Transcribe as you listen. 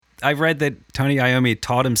I read that Tony Iommi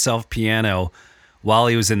taught himself piano while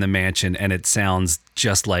he was in the mansion, and it sounds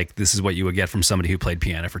just like this is what you would get from somebody who played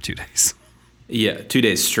piano for 2 days. Yeah, 2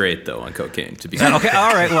 days straight, though, on cocaine, to be honest. Okay,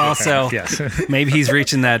 all right, well, so Yes. maybe he's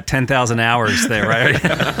reaching that 10,000 hours there, right?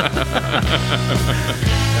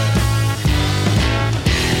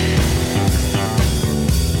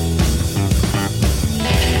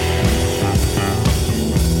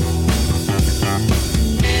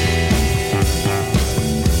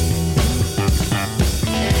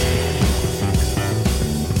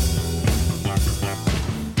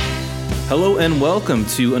 Hello and welcome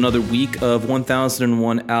to another week of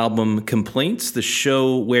 1001 Album Complaints, the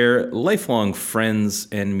show where lifelong friends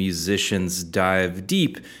and musicians dive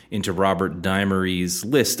deep into Robert Dimery's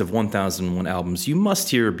list of 1001 albums you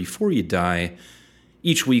must hear before you die.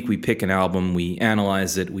 Each week we pick an album, we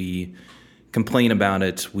analyze it, we complain about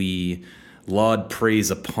it, we laud praise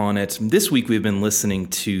upon it. This week we've been listening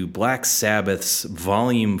to Black Sabbath's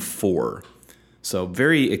Volume 4. So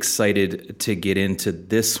very excited to get into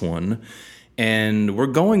this one, and we're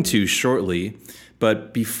going to shortly.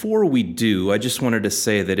 But before we do, I just wanted to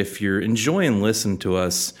say that if you're enjoying listening to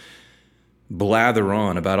us blather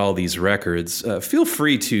on about all these records, feel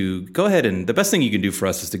free to go ahead and the best thing you can do for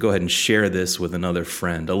us is to go ahead and share this with another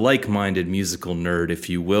friend, a like-minded musical nerd, if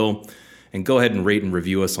you will, and go ahead and rate and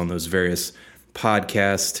review us on those various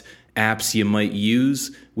podcast apps you might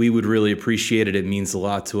use. We would really appreciate it. It means a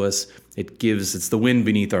lot to us. It's the wind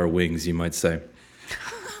beneath our wings, you might say.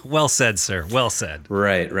 Well said, sir. Well said.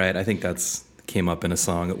 Right. I think that's came up in a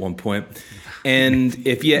song at one point. And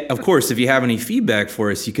if you have any feedback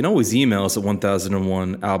for us, you can always email us at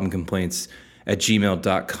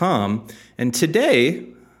 1001albumcomplaints@gmail.com. And today,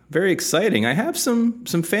 very exciting, I have some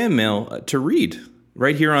fan mail to read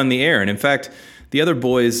right here on the air. And in fact, the other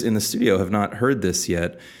boys in the studio have not heard this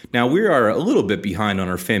yet. Now, we are a little bit behind on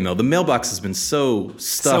our fan mail. The mailbox has been so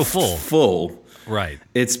stuffed full. Right.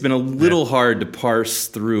 It's been a little hard to parse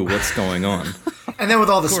through what's going on. And then with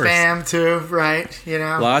all the spam, too, right? You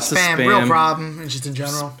know, Lots of spam. Real problem, and just in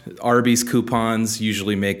general. Arby's coupons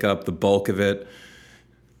usually make up the bulk of it.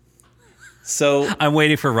 So I'm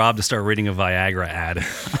waiting for Rob to start reading a Viagra ad.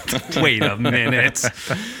 Wait a minute.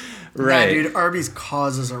 Right. Yeah, dude, Arby's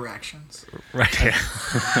causes erections. Right.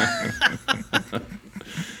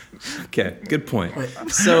 Okay, good point.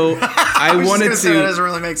 So I was wanted just gonna say that doesn't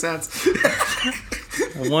really make sense.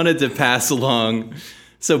 I wanted to pass along.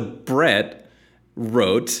 So Brett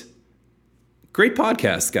wrote, "Great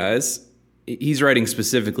podcast, guys." He's writing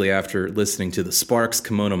specifically after listening to the Sparks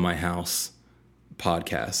Kimono My House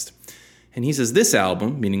podcast. And he says, "This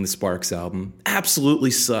album," meaning the Sparks album,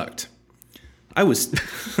 "absolutely sucked. I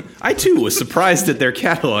too was surprised at their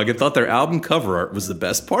catalog and thought their album cover art was the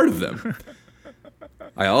best part of them.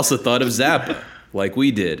 I also thought of Zappa, like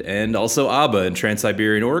we did, and also ABBA and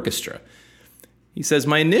Trans-Siberian Orchestra." He says,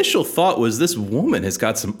 "My initial thought was this woman has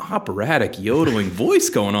got some operatic yodeling voice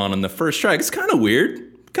going on the first track. It's kind of weird,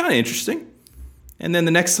 kind of interesting. And then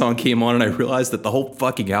the next song came on and I realized that the whole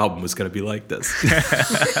fucking album was going to be like this."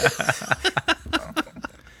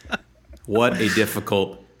 What a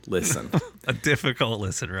difficult listen. A difficult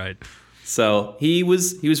listen, right? So he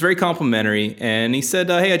was very complimentary, and he said,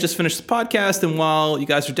 "Hey, I just finished the podcast, and while you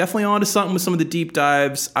guys are definitely onto something with some of the deep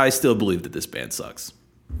dives, I still believe that this band sucks."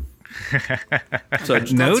 So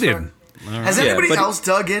Noted. Has anybody else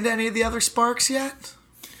dug into any of the other Sparks yet?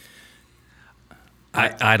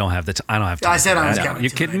 I don't have I don't have time. I said I was No. going You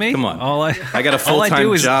to, kidding right? me? Come on. I got a all I do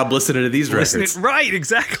full-time is job listening to these listen. records. Right,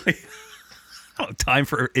 exactly. I don't have time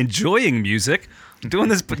for enjoying music. I'm doing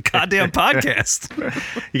this goddamn podcast.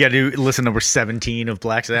 You got to do listen number 17 of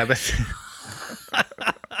Black Sabbath.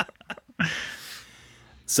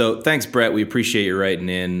 So thanks, Brett. We appreciate you writing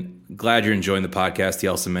in. Glad you're enjoying the podcast. He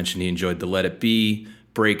also mentioned he enjoyed the Let It Be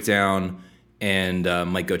breakdown, and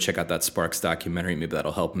might go check out that Sparks documentary. Maybe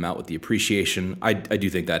that'll help him out with the appreciation. I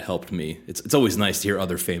do think that helped me. It's always nice to hear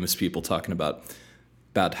other famous people talking about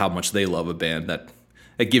how much they love a band. That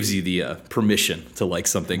gives you the permission to like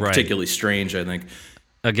something particularly strange, I think.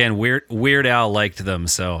 Again, Weird Al liked them,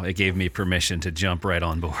 so it gave me permission to jump right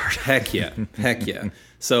on board. Heck yeah. Heck yeah.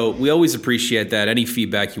 So we always appreciate that. Any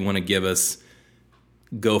feedback you want to give us,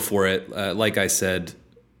 go for it. Like I said,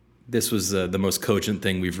 this was the most cogent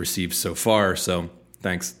thing we've received so far, so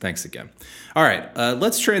thanks again. All right,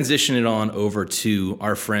 let's transition it on over to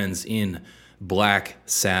our friends in Black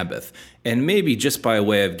Sabbath. And maybe just by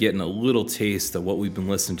way of getting a little taste of what we've been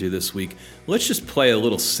listening to this week, let's just play a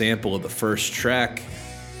little sample of the first track,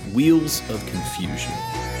 Wheels of Confusion.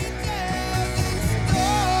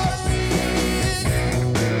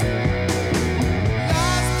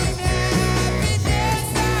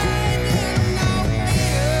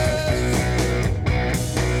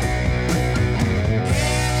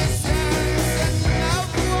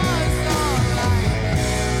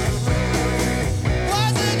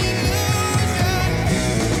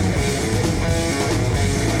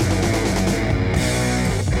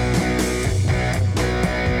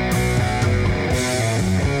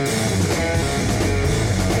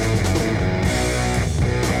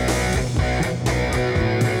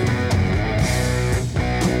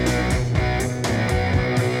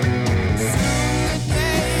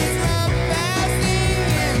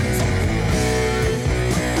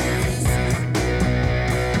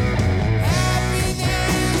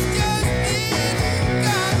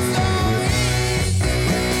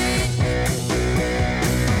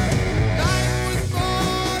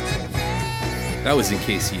 That was in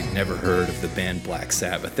case you'd never heard of the band Black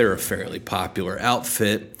Sabbath. They're a fairly popular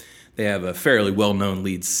outfit. They have a fairly well-known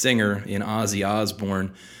lead singer in Ozzy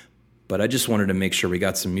Osbourne. But I just wanted to make sure we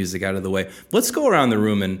got some music out of the way. Let's go around the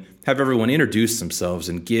room and have everyone introduce themselves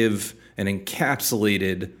and give an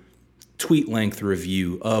encapsulated tweet-length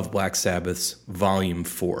review of Black Sabbath's Volume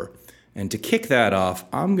 4. And to kick that off,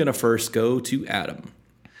 I'm going to first go to Adam.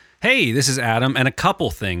 Hey, this is Adam, and a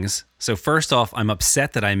couple things. So first off, I'm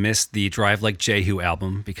upset that I missed the Drive Like Jehu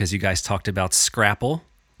album because you guys talked about Scrapple,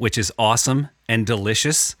 which is awesome and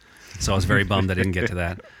delicious. So I was very bummed I didn't get to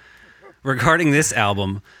that. Regarding this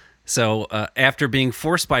album, so after being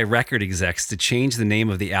forced by record execs to change the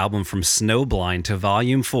name of the album from Snowblind to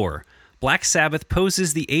Volume 4, Black Sabbath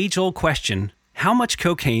poses the age-old question, how much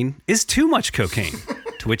cocaine is too much cocaine?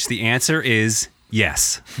 To which the answer is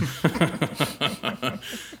yes.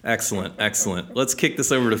 Excellent, excellent. Let's kick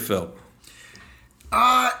this over to Phil.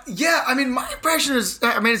 Yeah, I mean, my impression is,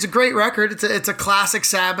 it's a great record. It's a classic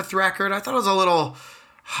Sabbath record. I thought it was a little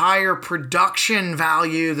higher production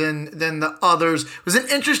value than the others. It was an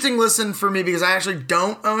interesting listen for me because I actually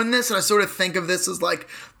don't own this, and I sort of think of this as like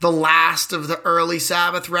the last of the early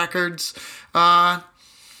Sabbath records. I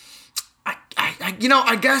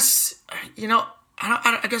guess I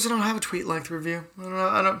don't have a tweet length review.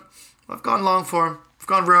 I don't. I've gone long form. I've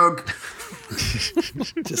gone rogue.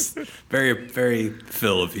 Just very, very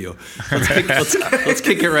Phil of you. Let's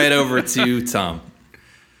kick it right over to Tom.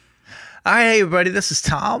 Hi, everybody. This is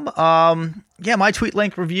Tom. My tweet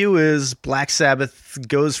length review is Black Sabbath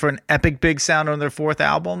goes for an epic big sound on their fourth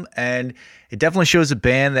album, and it definitely shows a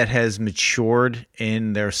band that has matured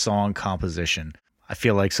in their song composition. I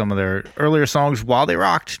feel like some of their earlier songs, while they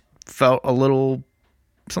rocked, felt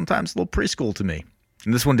sometimes a little preschool to me.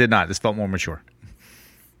 And this one did not. This felt more mature.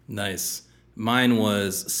 Nice. Mine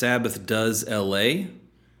was Sabbath Does L.A.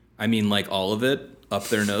 I mean, like all of it, up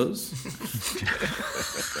their nose.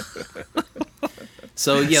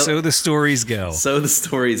 So the stories go.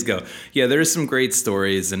 Yeah, there's some great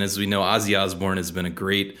stories. And as we know, Ozzy Osbourne has been a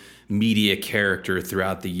great media character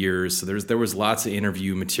throughout the years. So there was lots of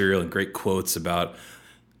interview material and great quotes about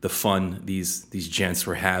the fun these gents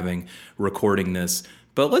were having recording this.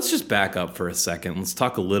 But let's just back up for a second. Let's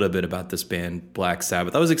talk a little bit about this band, Black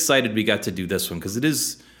Sabbath. I was excited we got to do this one because it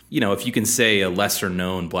is, if you can say a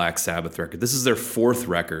lesser-known Black Sabbath record, this is their fourth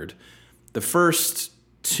record. The first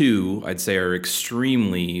two, I'd say, are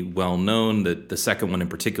extremely well-known. The second one in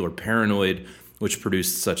particular, Paranoid, which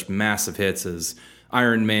produced such massive hits as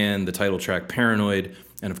Iron Man, the title track Paranoid,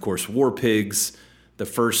 and of course War Pigs. The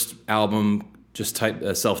first album, just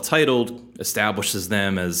self-titled, establishes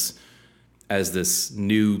them as this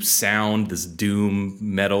new sound, this doom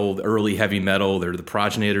metal, early heavy metal. They're the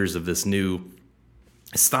progenitors of this new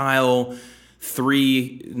style.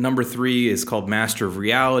 Number 3 is called Master of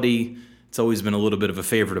Reality. It's always been a little bit of a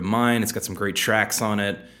favorite of mine. It's got some great tracks on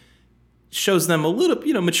it. Shows them a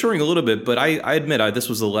little, maturing a little bit, but I admit this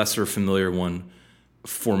was a lesser familiar one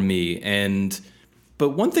for me. But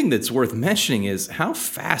one thing that's worth mentioning is how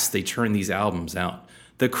fast they turn these albums out.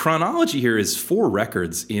 The chronology here is 4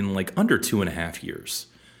 records in like under 2.5 years.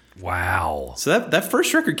 Wow. So that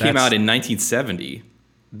first record came out in 1970.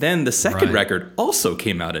 Then the second record also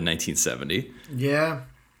came out in 1970. Yeah.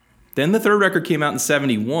 Then the third record came out in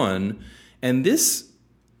 71. And this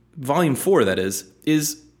Volume 4, that is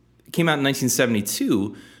came out in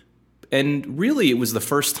 1972. And really, it was the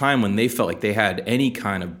first time when they felt like they had any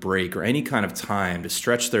kind of break or any kind of time to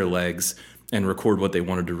stretch their legs and record what they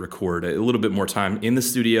wanted to record. A little bit more time in the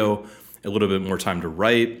studio, a little bit more time to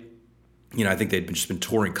write. I think they'd just been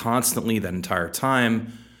touring constantly that entire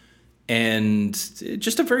time. And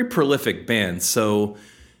just a very prolific band. So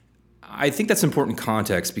I think that's important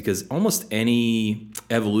context because almost any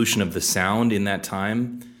evolution of the sound in that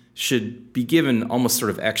time should be given almost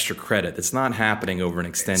sort of extra credit. That's not happening over an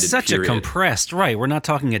extended period. Such a compressed, right. We're not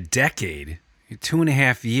talking a decade.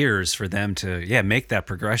 2.5 years for them to make that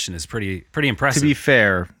progression is pretty impressive. To be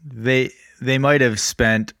fair, they might have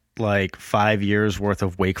spent like 5 years worth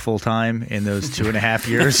of wakeful time in those 2.5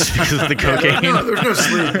 years because of the cocaine. There's no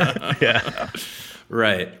sleep. Yeah.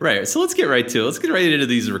 Right. So let's get right to it. Let's get right into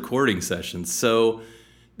these recording sessions. So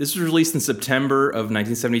this was released in September of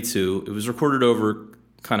 1972. It was recorded over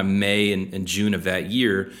kind of May and June of that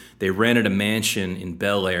year. They rented a mansion in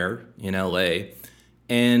Bel Air in LA,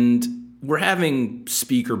 and we're having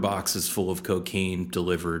speaker boxes full of cocaine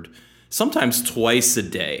delivered sometimes twice a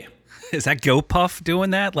day. Is that GoPuff doing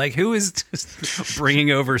that? Like, who is just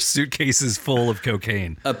bringing over suitcases full of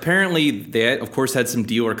cocaine? Apparently, they, of course, had some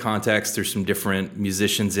dealer contacts through some different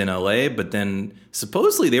musicians in LA, but then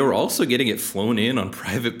supposedly they were also getting it flown in on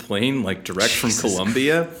private plane, like direct from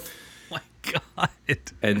Colombia. My God.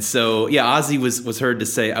 And so, yeah, Ozzy was heard to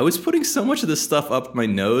say, I was putting so much of this stuff up my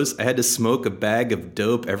nose, I had to smoke a bag of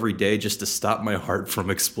dope every day just to stop my heart from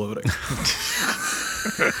exploding.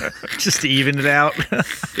 Just to even it out.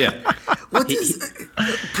 Yeah. What is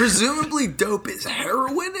presumably dope is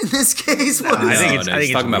heroin in this case? What I is think it? it's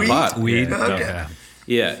he's talking about weed. pot. Weed? Yeah. Okay.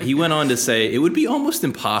 Yeah, he went on to say, it would be almost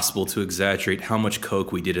impossible to exaggerate how much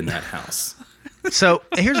coke we did in that house. So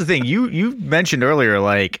here's the thing. You mentioned earlier,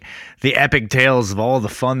 like, the epic tales of all the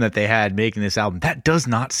fun that they had making this album. That does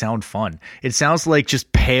not sound fun. It sounds like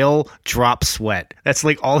just pale drop sweat. That's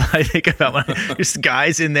like all I think about when just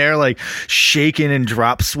guys in there like shaking and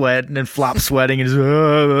drop sweat and then flop sweating and just,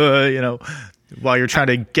 while you're trying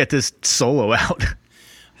to get this solo out.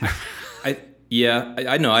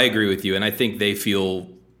 I know, I agree with you. And I think they feel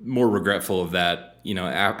more regretful of that.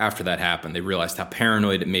 After that happened, they realized how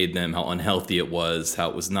paranoid it made them, how unhealthy it was, how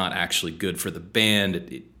it was not actually good for the band.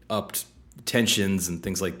 It upped tensions and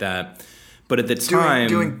things like that. But at the time,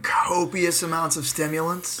 doing copious amounts of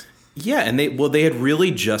stimulants. yeah, and they had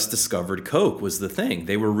really just discovered coke was the thing.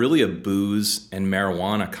 They were really a booze and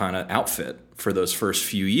marijuana kind of outfit for those first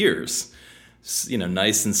few years.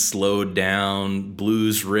 Nice and slowed down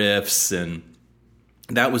blues riffs, and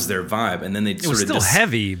that was their vibe. And then they It was still of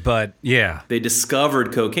heavy, but yeah. they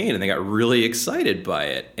discovered cocaine and they got really excited by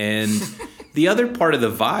it. And the other part of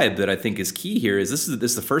the vibe that I think is key here is this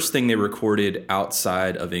is the first thing they recorded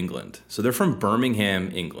outside of England. So they're from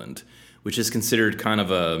Birmingham, England, which is considered kind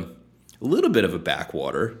of a little bit of a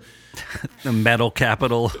backwater. The metal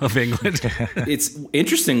capital of England.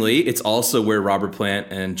 It's also where Robert Plant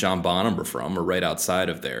and John Bonham are from, or right outside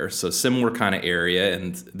of there. So similar kind of area,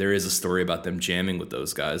 and there is a story about them jamming with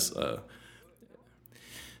those guys.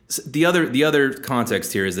 The other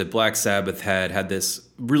context here is that Black Sabbath had this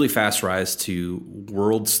really fast rise to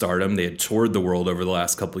world stardom. They had toured the world over the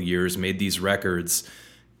last couple of years, made these records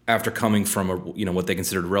after coming from what they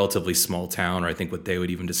considered a relatively small town, or I think what they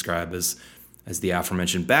would even describe as the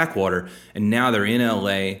aforementioned backwater. And now they're in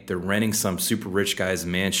LA, they're renting some super rich guy's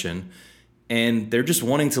mansion, and they're just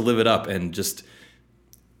wanting to live it up and just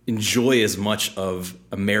enjoy as much of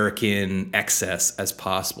American excess as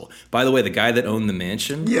possible. By the way, the guy that owned the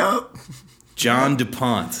mansion, Yep. John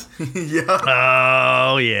DuPont.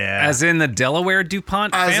 Oh, yeah. As in the Delaware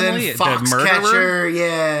DuPont As family? in The murderer? Foxcatcher,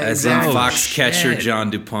 yeah. As exactly. in Foxcatcher shit. John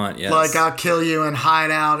DuPont, yes. Like, I'll kill you and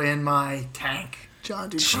hide out in my tank. John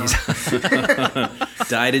DuPont.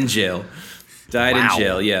 Died in jail. Wow. In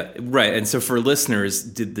jail, yeah. Right. And so for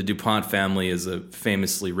listeners, the DuPont family is a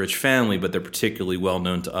famously rich family, but they're particularly well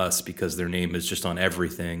known to us because their name is just on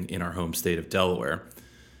everything in our home state of Delaware.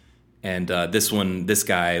 And this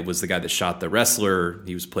guy was the guy that shot the wrestler.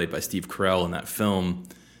 He was played by Steve Carell in that film.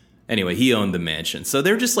 Anyway, he owned the mansion. So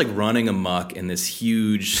they're just like running amok in this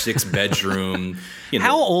huge 6-bedroom.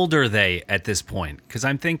 How old are they at this point? Because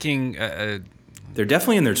I'm thinking, They're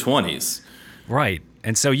definitely in their 20s. right.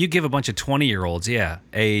 And so you give a bunch of 20-year-olds,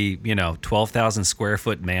 a 12,000 square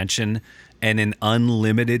foot mansion and an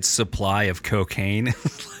unlimited supply of cocaine.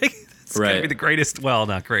 Like, it's Right. gonna be the greatest. Well,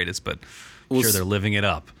 not greatest, but I'm sure they're living it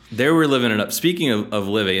up. They were living it up. Speaking of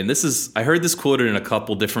living, and I heard this quoted in a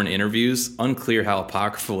couple different interviews. Unclear how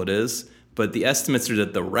apocryphal it is, but the estimates are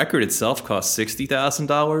that the record itself cost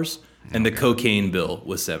 $60,000 and the cocaine bill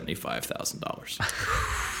was $75,000.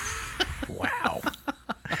 Wow.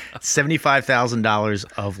 $75,000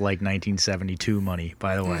 of like 1972 money,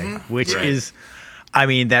 by the way, which Right. is, I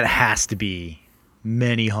mean, that has to be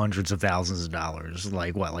many hundreds of thousands of dollars.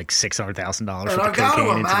 Like what, like $600,000 And for the I've got to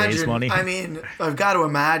cocaine in today's imagine, money? I mean, I've got to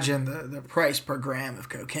imagine the price per gram of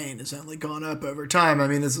cocaine has only gone up over time. I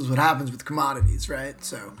mean, this is what happens with commodities, right?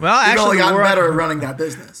 So Well, you've actually, only gotten we're on- better at running that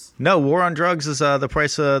business. No, war on drugs is the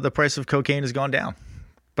price of cocaine has gone down.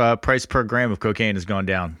 Price per gram of cocaine has gone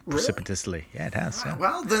down precipitously. Yeah, it has. Yeah.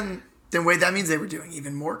 Well, then wait, that means they were doing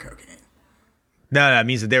even more cocaine. No, that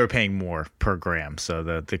means that they were paying more per gram. So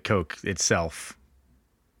the coke itself,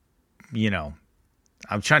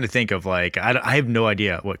 I'm trying to think of like, I have no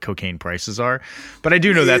idea what cocaine prices are, but I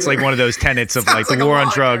do know that's like one of those tenets of like Sounds like the a war on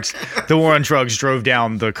lot. drugs. The war on drugs drove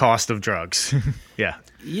down the cost of drugs. Yeah.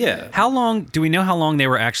 Yeah. Do we know how long they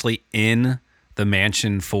were actually in the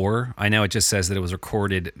mansion for? I know it just says that it was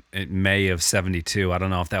recorded in May of 72. I don't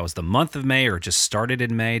know if that was the month of May or just started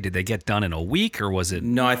in May. Did they get done in a week or was it?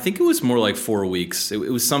 No, I think it was more like 4 weeks. It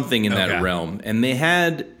was something in Okay. that realm. And they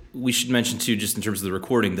had we should mention too, just in terms of the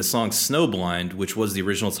recording, the song Snowblind, which was the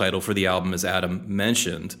original title for the album, as Adam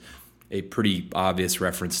mentioned, a pretty obvious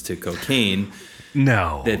reference to cocaine.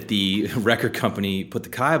 No. That the record company put the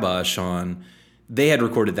kibosh on. They had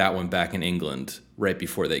recorded that one back in England right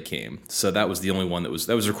before they came. So that was the only one that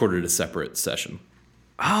was recorded at a separate session.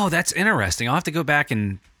 Oh, that's interesting. I'll have to go back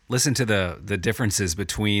and listen to the differences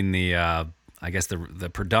between the I guess the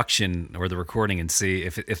production or the recording and see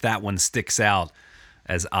if that one sticks out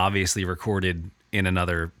as obviously recorded in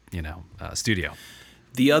another, studio.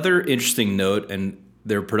 The other interesting note, and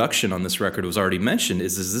their production on this record was already mentioned,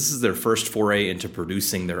 is this is their first foray into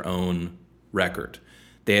producing their own record.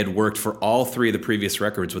 They had worked for all three of the previous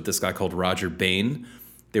records with this guy called Roger Bain.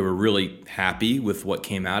 They were really happy with what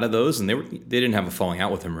came out of those, and they didn't have a falling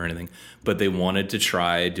out with him or anything, but they wanted to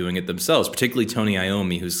try doing it themselves, particularly Tony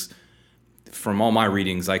Iommi, who's, from all my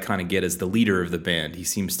readings, I kind of get as the leader of the band. He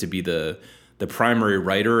seems to be the primary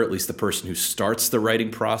writer, at least the person who starts the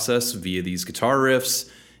writing process via these guitar riffs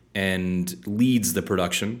and leads the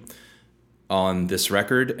production on this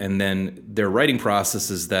record. And then their writing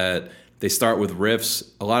process is that they start with riffs.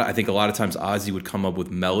 I think a lot of times Ozzy would come up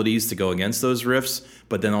with melodies to go against those riffs,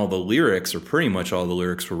 but then all the lyrics, or pretty much all the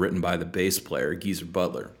lyrics, were written by the bass player, Geezer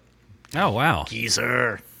Butler. Oh, wow.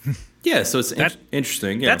 Geezer. Yeah, so it's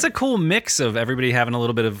interesting. Yeah. That's a cool mix of everybody having a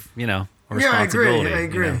little bit of, responsibility. I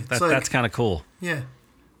agree. That's kind of cool. Yeah.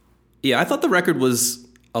 Yeah, I thought the record was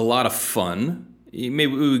a lot of fun. Maybe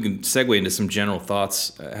we can segue into some general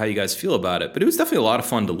thoughts, how you guys feel about it. But it was definitely a lot of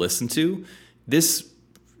fun to listen to. This,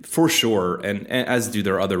 for sure, and as do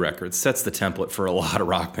their other records, sets the template for a lot of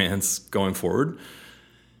rock bands going forward.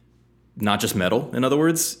 Not just metal, in other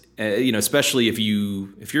words. Especially if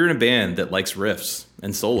you're in a band that likes riffs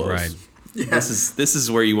and solos. Right. Yeah. This is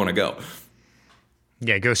where you want to go.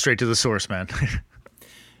 Yeah, go straight to the source, man.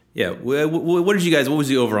 Yeah. What was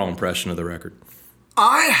the overall impression of the record?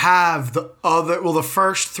 I have the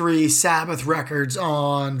first three Sabbath records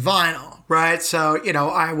on vinyl, right? So,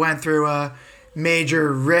 I went through a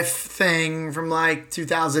major riff thing from like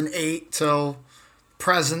 2008 till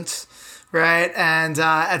present, right? And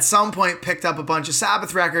at some point picked up a bunch of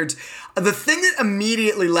Sabbath records. The thing that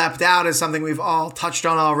immediately leapt out is something we've all touched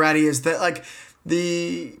on already, is that like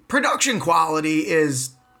the production quality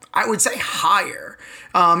is, I would say, higher.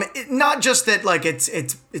 Not just that like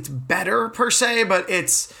it's better per se, but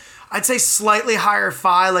it's, I'd say, slightly higher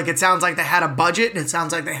fi. Like it sounds like they had a budget, and it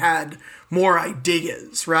sounds like they had more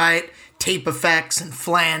ideas, right? Tape effects and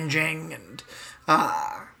flanging and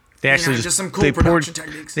They actually just some cool production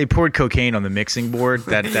techniques. They poured cocaine on the mixing board.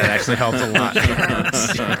 That actually helped a lot.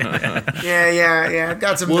 Yeah.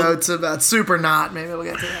 Got some notes about Super Knot. Maybe we'll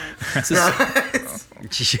get to that.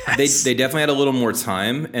 Yes. They definitely had a little more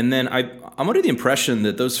time. And then I'm under the impression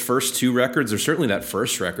that those first two records, or certainly that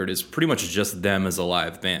first record, is pretty much just them as a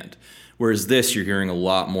live band. Whereas this, you're hearing a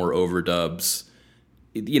lot more overdubs.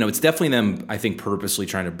 It's definitely them, I think, purposely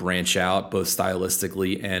trying to branch out, both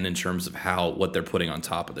stylistically and in terms of what they're putting on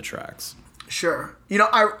top of the tracks. Sure.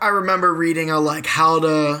 I remember reading how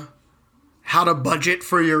to budget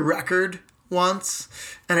for your record once,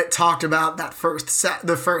 and it talked about the first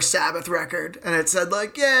Sabbath record, and it said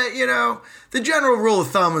the general rule of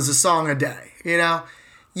thumb is a song a day.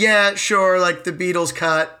 Yeah, sure, like the Beatles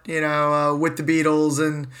cut, with the Beatles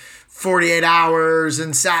and 48 hours,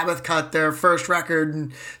 and Sabbath cut their first record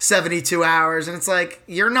in 72 hours. And it's like,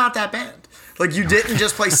 you're not that band. Like, you didn't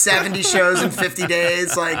just play 70 shows in 50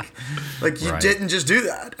 days. Like you didn't just do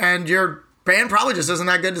that. And your band probably just isn't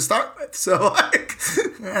that good to start with. So,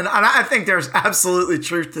 and I think there's absolutely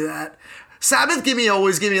truth to that. Sabbath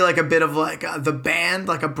always give me like a bit of like the band,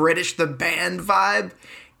 like a British The Band vibe,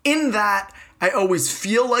 in that I always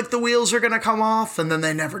feel like the wheels are going to come off, and then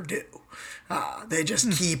they never do. They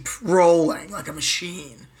just keep rolling like a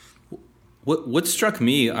machine. What struck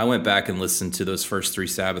me, I went back and listened to those first three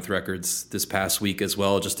Sabbath records this past week as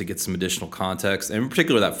well, just to get some additional context. And in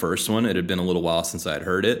particular, that first one, it had been a little while since I had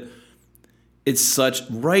heard it. It's such,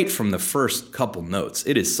 right from the first couple notes,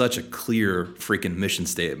 it is such a clear freaking mission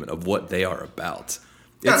statement of what they are about.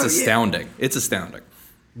 It's astounding. Yeah. It's astounding.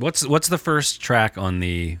 What's the first track on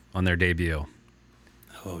their debut?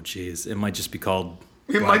 Oh, geez. It might just be called...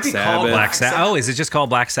 It might be called Black Sabbath. Oh, is it just called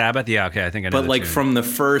Black Sabbath? Yeah, okay, I think I know. But like from the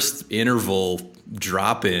first interval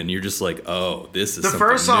drop in, you're just like, oh, this is the something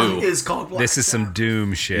first song new. is called Black This is Sabbath. some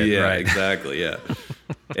doom shit, Yeah, right? exactly, yeah.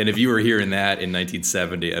 And if you were hearing that in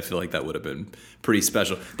 1970, I feel like that would have been pretty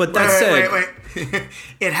special. But that said... Wait.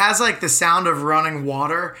 It has like the sound of running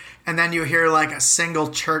water, and then you hear like a single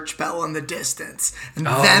church bell in the distance. And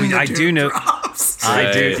then the doom drops.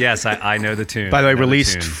 I do, yes, I know the tune. By the way,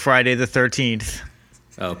 released Friday the 13th.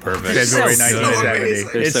 Oh, perfect. February So 1970.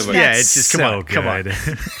 good. There's so much- It's just come on.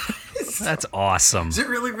 good. That's awesome. Is it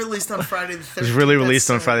really released on Friday the 13th? It was really That's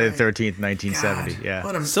released on so Friday great. the 13th, 1970. God, Yeah.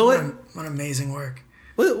 What amazing work.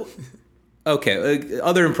 Well, okay,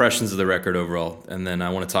 other impressions of the record overall, and then I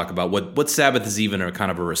want to talk about what Sabbath is even a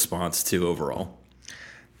kind of a response to overall.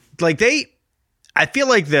 I feel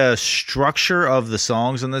like the structure of the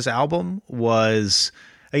songs on this album was,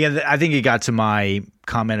 again, I think it got to my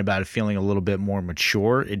comment about it feeling a little bit more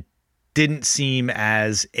mature. It didn't seem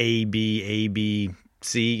as A B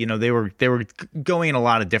C. You know, they were going in a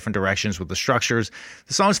lot of different directions with the structures.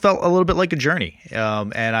 The songs felt a little bit like a journey,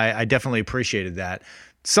 and I definitely appreciated that.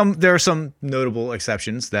 There are some notable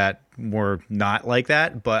exceptions that were not like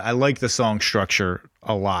that, but I like the song structure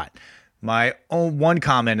a lot. My own one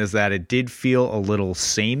comment is that it did feel a little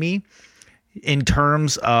samey in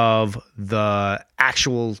terms of the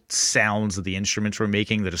actual sounds that the instruments were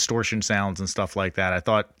making, the distortion sounds and stuff like that. I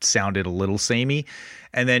thought sounded a little samey.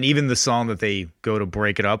 And then even the song that they go to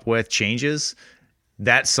break it up with, Changes,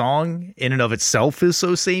 that song in and of itself is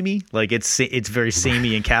so samey. Like it's very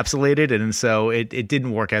samey encapsulated, and so it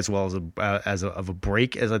didn't work as well as a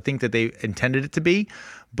break as I think that they intended it to be.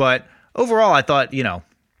 But overall, I thought, you know,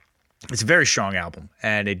 it's a very strong album,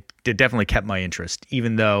 and it definitely kept my interest,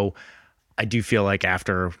 even though I do feel like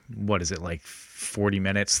after, what is it, like 40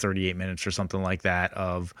 minutes, 38 minutes or something like that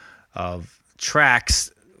of tracks,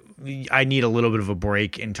 I need a little bit of a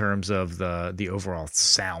break in terms of the overall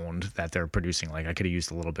sound that they're producing. Like I could have used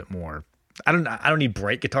a little bit more. I don't need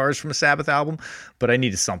bright guitars from a Sabbath album, but I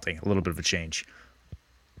needed something, a little bit of a change.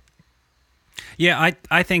 Yeah,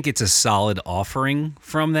 I think it's a solid offering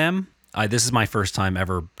from them. This is my first time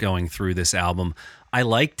ever going through this album. I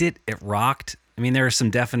liked it. It rocked. I mean, there are some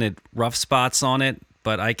definite rough spots on it,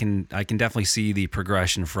 but I can definitely see the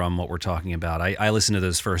progression from what we're talking about. I listened to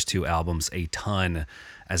those first two albums a ton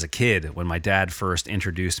as a kid when my dad first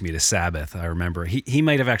introduced me to Sabbath. I remember he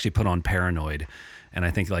might have actually put on Paranoid, and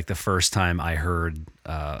I think like the first time I heard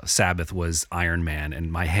Sabbath was Iron Man,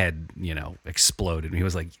 and my head, you know, exploded. And he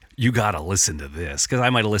was like, "You got to listen to this," because I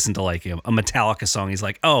might have listened to like a Metallica song. He's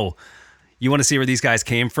like, "Oh, you want to see where these guys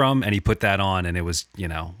came from?" And he put that on, and it was, you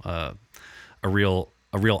know, a real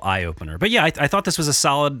eye opener. But yeah, I thought this was a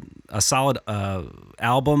solid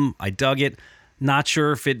album. I dug it. Not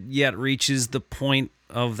sure if it yet reaches the point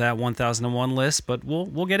of that 1001 list, but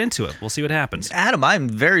we'll get into it. We'll see what happens. Adam, I'm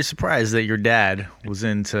very surprised that your dad was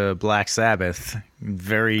into Black Sabbath,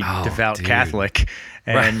 very devout dude. Catholic,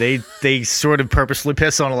 and they sort of purposely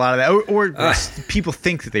piss on a lot of that, or people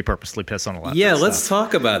think that they purposely piss on a lot. Yeah, of that let's stuff.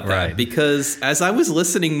 talk about that, Right. because as I was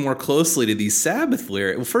listening more closely to these Sabbath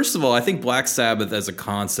lyrics, well, first of all, I think Black Sabbath as a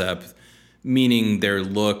concept, meaning their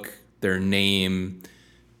look, their name,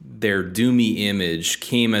 their doomy image,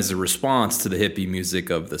 came as a response to the hippie music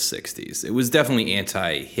of the 60s. It was definitely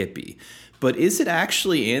anti-hippie. But is it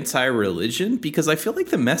actually anti-religion? Because I feel like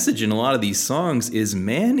the message in a lot of these songs is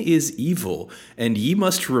man is evil, and ye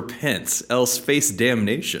must repent, else face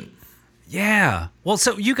damnation. Yeah. Well,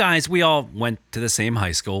 so you guys, we all went to the same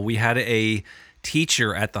high school. We had a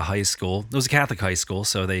teacher at the high school. It was a Catholic high school,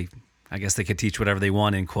 so I guess they could teach whatever they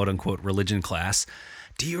want in quote unquote religion class.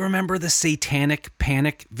 Do you remember the Satanic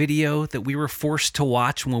Panic video that we were forced to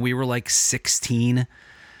watch when we were like 16?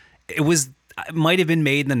 It might have been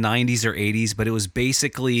made in the 90s or 80s, but it was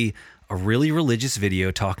basically a really religious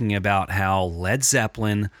video talking about how Led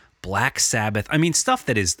Zeppelin, Black Sabbath, I mean, stuff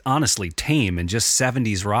that is honestly tame and just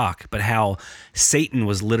 70s rock, but how Satan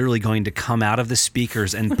was literally going to come out of the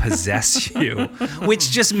speakers and possess you,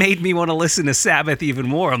 which just made me want to listen to Sabbath even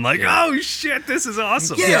more. I'm like, oh shit, this is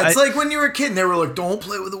awesome. Yeah, it's like when you were a kid and they were like, "Don't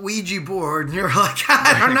play with a Ouija board," and you're like,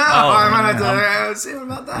 "I don't know. I'm gonna have to see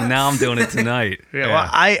about that." Now I'm doing it tonight. Yeah. Well,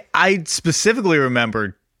 I specifically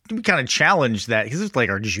remember we kind of challenged that because it was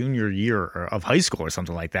like our junior year of high school or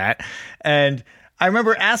something like that, and I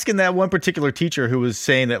remember asking that one particular teacher who was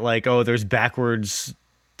saying that like, oh, there's backwards,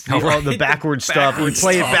 the backwards stuff. We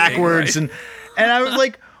play it backwards, right. and I was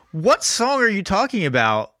like, what song are you talking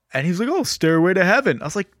about? And he was like, oh, Stairway to Heaven. I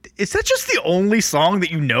was like, is that just the only song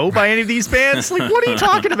that you know by any of these bands? Like, what are you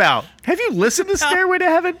talking about? Have you listened to Stairway to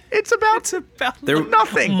Heaven? It's about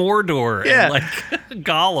nothing. Mordor and like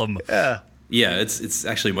Gollum. Yeah. Yeah, it's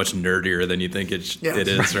actually much nerdier than you think it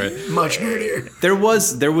is, right? Much nerdier. There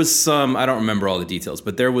was some, I don't remember all the details,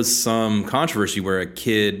 but there was some controversy where a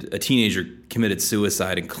teenager committed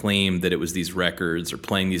suicide and claimed that it was these records or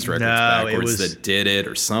playing these records backwards that did it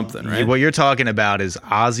or something, right? What you're talking about is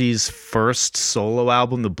Ozzy's first solo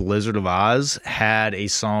album, The Blizzard of Oz, had a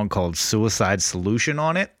song called Suicide Solution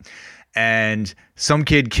on it. and some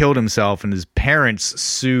kid killed himself, and his parents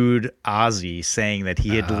sued Ozzy, saying that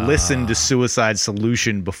he had listened to Suicide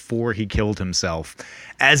Solution before he killed himself,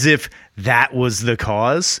 as if that was the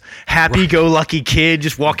cause. Happy-go-lucky kid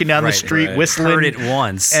just walking down the street whistling. Heard it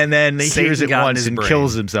once. And then he Satan hears it got in once his and brain.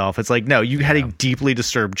 kills himself. It's like, no, you had a deeply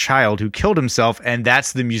disturbed child who killed himself, and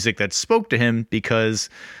that's the music that spoke to him because,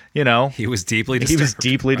 you know, He was deeply he disturbed. was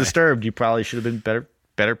deeply Right. disturbed. You probably should have been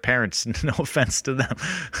better parents. No offense to them.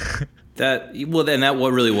 That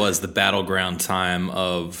what really was the battleground time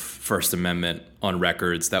of First Amendment on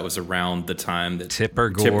records. That was around the time that Tipper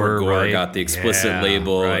Gore, right? got the explicit Yeah,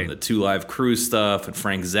 label, right. and the Two Live Crew stuff, and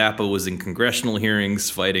Frank Zappa was in congressional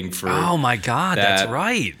hearings fighting for. Oh my God, that's that.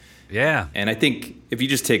 right. Yeah. And I think if you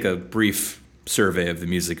just take a brief survey of the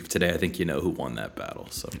music of today, I think you know who won that battle.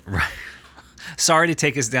 So Sorry to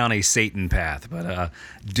take us down a Satan path, but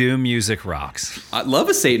Doom music rocks. I love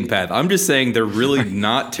a Satan path. I'm just saying they're really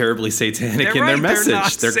not terribly satanic They're in their right, they're not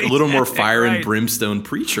message. They're a little more satanic, fire and right. brimstone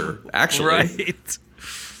preacher, actually. Right.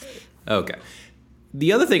 Okay.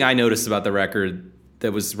 The other thing I noticed about the record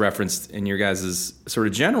that was referenced in your guys' sort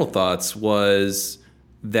of general thoughts was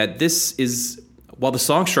that this is, while the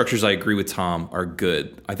song structures, I agree with Tom, are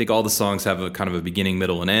good. I think all the songs have a kind of a beginning,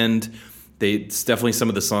 middle, and end. It's definitely, some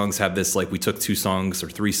of the songs have this, like, we took 2 songs or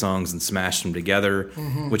 3 songs and smashed them together,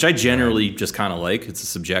 which I generally just kind of like. It's a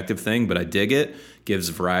subjective thing, but I dig it. Gives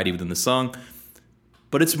variety within the song.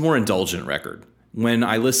 But it's a more indulgent record. When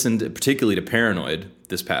I listened particularly to Paranoid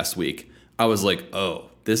this past week, I was like, oh,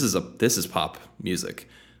 this is pop music.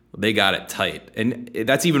 They got it tight. And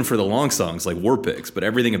that's even for the long songs like War Pigs, but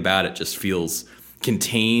everything about it just feels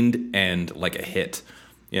contained and like a hit,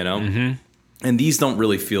 you know? Mm-hmm. And these don't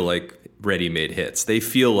really feel like ready-made hits. They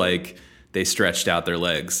feel like they stretched out their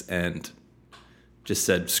legs and just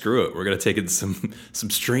said, screw it, we're going to take it in some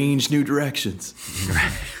strange new directions.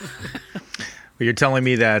 You're telling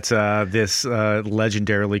me that this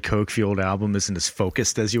legendarily coke-fueled album isn't as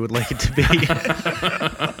focused as you would like it to be?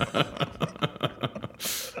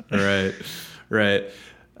 Right.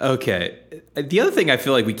 Okay. The other thing I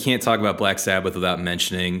feel like we can't talk about Black Sabbath without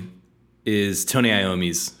mentioning is Tony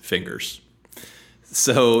Iommi's fingers.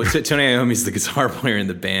 So Tony Iommi's the guitar player in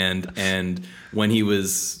the band, and when he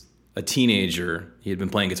was a teenager, he had been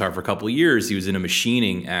playing guitar for a couple of years. He was in a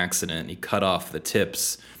machining accident. He cut off the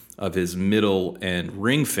tips of his middle and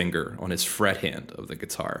ring finger on his fret hand of the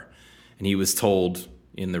guitar. And he was told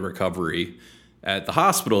in the recovery at the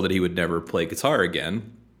hospital that he would never play guitar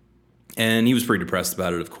again. And he was pretty depressed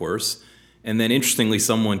about it, of course. And then interestingly, a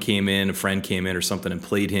friend came in or something, and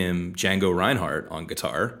played him Django Reinhardt on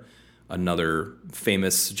guitar, another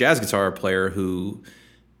famous jazz guitar player who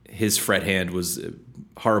his fret hand was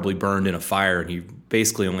horribly burned in a fire, and he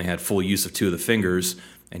basically only had full use of 2 of the fingers.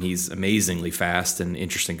 And he's amazingly fast and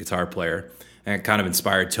interesting guitar player. And it kind of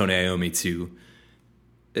inspired Tony Iommi to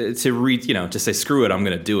say, screw it, I'm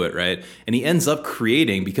going to do it, right? And he ends up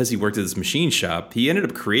creating, because he worked at this machine shop, he ended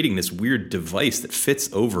up creating this weird device that fits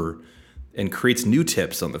over and creates new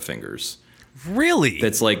tips on the fingers. Really?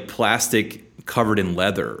 That's like plastic covered in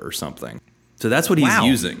leather or something. So that's what he's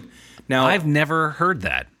using. Now, I've never heard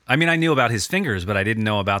that. I mean, I knew about his fingers, but I didn't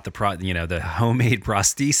know about the homemade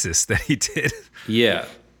prosthesis that he did. Yeah.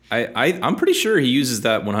 I'm pretty sure he uses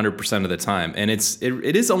that 100% of the time, and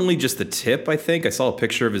it is only just the tip. I think I saw a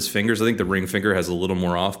picture of his fingers. I think the ring finger has a little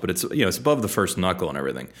more off, but it's above the first knuckle and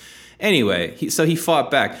everything. Anyway, so he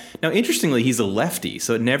fought back. Now, interestingly, he's a lefty,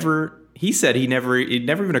 so it never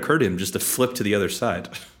even occurred to him just to flip to the other side.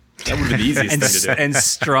 That would have been the easiest thing to do. And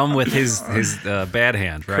strum with his bad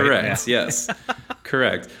hand, right? Correct. Yeah. Yes.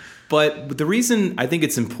 Correct. But the reason I think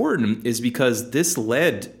it's important is because this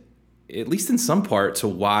led, at least in some part, to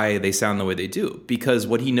why they sound the way they do. Because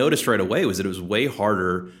what he noticed right away was that it was way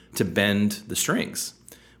harder to bend the strings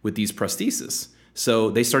with these prostheses.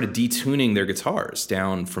 So they started detuning their guitars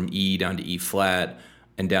down from E down to E flat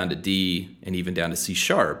and down to D and even down to C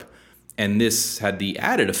sharp. And this had the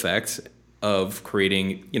added effect of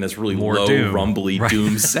creating, this really More low, doom. rumbly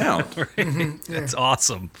doom sound. That's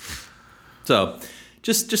awesome. So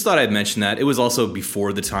just thought I'd mention that. It was also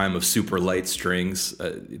before the time of super light strings.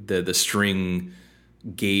 The string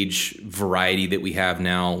gauge variety that we have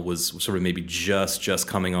now was sort of maybe just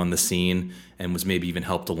coming on the scene, and was maybe even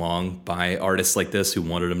helped along by artists like this who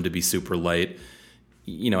wanted them to be super light,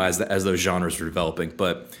 as those genres were developing.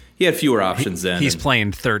 But he had fewer options then. He's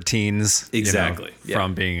playing 13s. Exactly, yeah.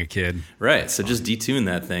 From being a kid. Right. So just detune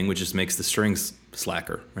that thing, which just makes the strings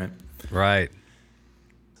slacker, right? Right.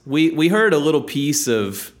 We heard a little piece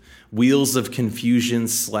of Wheels of Confusion / The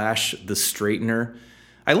Straightener.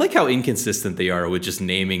 I like how inconsistent they are with just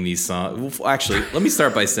naming these songs. Well, actually, let me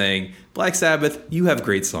start by saying, Black Sabbath, you have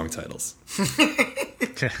great song titles.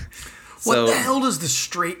 What the hell does the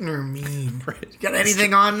straightener mean? Right. You got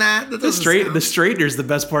anything on that? The straightener is the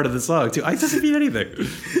best part of the song too. It doesn't mean anything.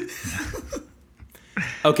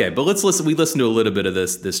 Okay, but let's listen. We listened to a little bit of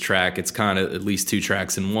this track. It's kind of at least 2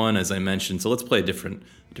 tracks in one, as I mentioned. So let's play a different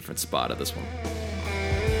spot of this one.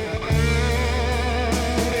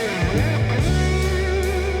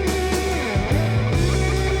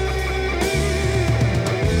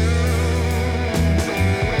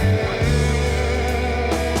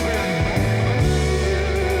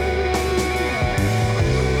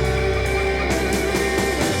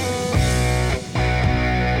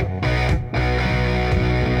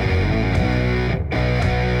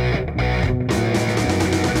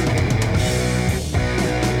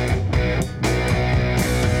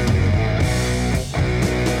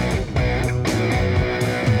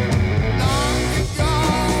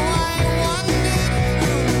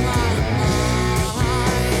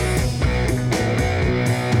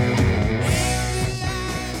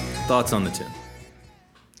 Thoughts on the tune?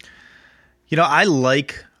 You know, I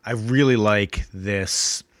really like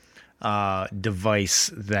this device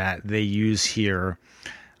that they use here.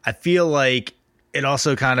 I feel like it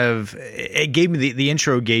also it gave me the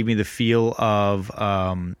intro gave me the feel of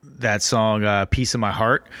that song "Piece of My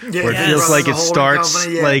Heart," where it feels like it starts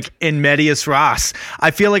like in medias res.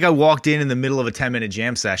 I feel like I walked in the middle of a 10-minute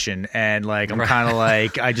jam session, and like I'm kind of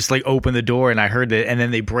like I just like opened the door and I heard it, and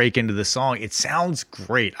then they break into the song. It sounds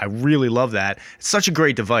great. I really love that. It's such a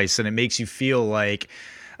great device, and it makes you feel like,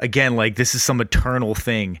 again, like this is some eternal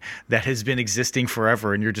thing that has been existing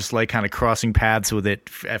forever, and you're just like kind of crossing paths with it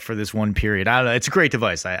for this one period. I don't know. It's a great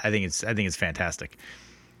device. I think it's fantastic.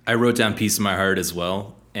 I wrote down "Piece of My Heart" as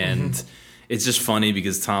well, and it's just funny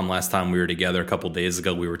because Tom, last time we were together a couple days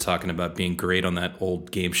ago, we were talking about being great on that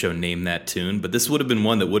old game show Name That Tune, but this would have been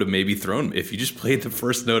one that would have maybe thrown, if you just played the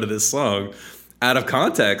first note of this song out of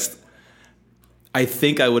context, I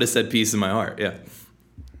think I would have said "Piece of My Heart."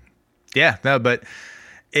 Yeah, no, but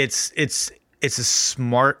it's a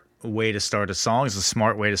smart way to start a song. It's a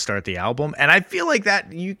smart way to start the album, and I feel like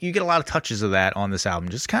that you get a lot of touches of that on this album,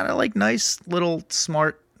 just kind of like nice little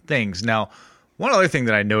smart things. Now, one other thing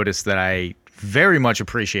that I noticed that I very much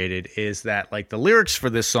appreciated is that like the lyrics for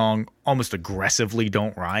this song almost aggressively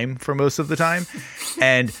don't rhyme for most of the time,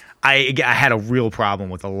 and I had a real problem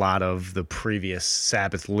with a lot of the previous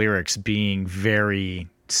Sabbath lyrics being very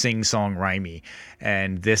sing-song rhymey,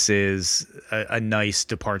 and this is a nice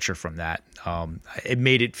departure from that.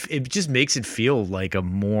 It just makes it feel like a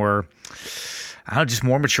more, just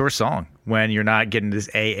more mature song when you're not getting this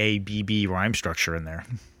AABB rhyme structure in there.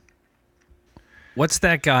 What's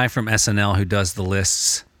that guy from SNL who does the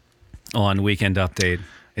lists on Weekend Update?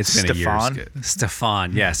 It's been Stefan? a year.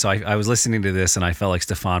 Stefan, yeah. So I was listening to this and I felt like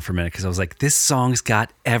Stefan for a minute because I was like, this song's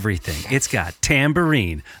got everything. It's got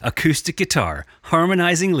tambourine, acoustic guitar,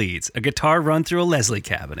 harmonizing leads, a guitar run through a Leslie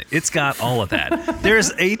cabinet. It's got all of that.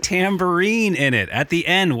 There's a tambourine in it at the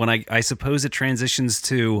end when I suppose it transitions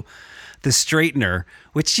to the straightener,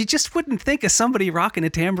 which you just wouldn't think of somebody rocking a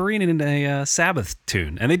tambourine in a Sabbath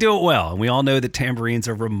tune. And they do it well. And we all know that tambourines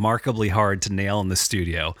are remarkably hard to nail in the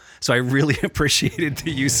studio. So I really appreciated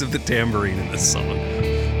the use of the tambourine in this song.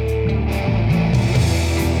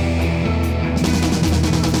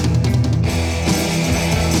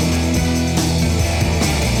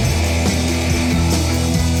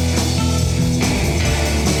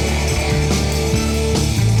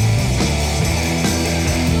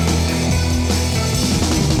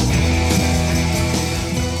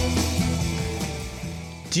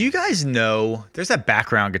 Do you guys know there's that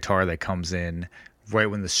background guitar that comes in right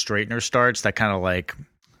when the straightener starts, that kind of like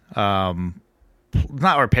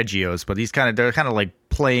not arpeggios, but they're kind of like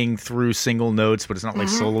playing through single notes, but it's not like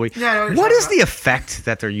solo-y. Yeah, what is the effect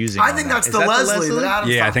that they're using? I think that's the Leslie that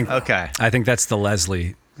Adam's Yeah, talking I think that's the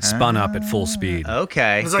Leslie spun up at full speed.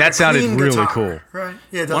 Okay, It's like that a sounded clean really guitar, cool. Right?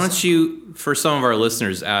 Yeah. Why don't you, for some of our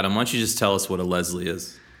listeners, Adam, why don't you just tell us what a Leslie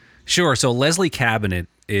is? Sure. So Leslie cabinet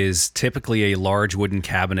is typically a large wooden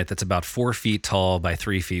cabinet that's about 4 feet tall by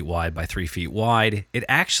 3 feet wide by 3 feet wide. It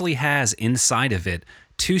actually has inside of it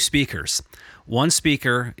 2 speakers. One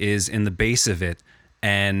speaker is in the base of it,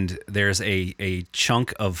 and there's a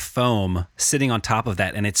chunk of foam sitting on top of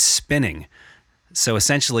that, and it's spinning. So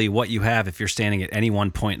essentially what you have, if you're standing at any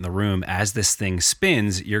one point in the room, as this thing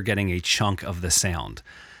spins, you're getting a chunk of the sound.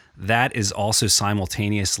 That is also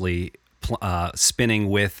simultaneously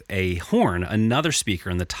spinning with a horn, another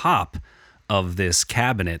speaker in the top of this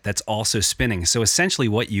cabinet that's also spinning. So essentially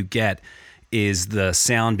what you get is the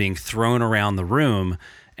sound being thrown around the room,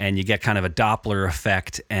 and you get kind of a Doppler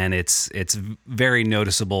effect, and it's very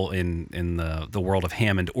noticeable in the world of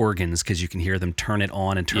Hammond organs because you can hear them turn it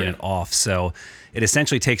on and turn it off. So it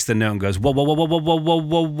essentially takes the note and goes whoa whoa whoa whoa whoa whoa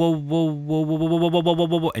whoa whoa whoa whoa whoa whoa whoa whoa whoa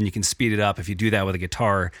whoa whoa, and you can speed it up. If you do that with a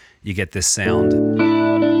guitar, you get this sound.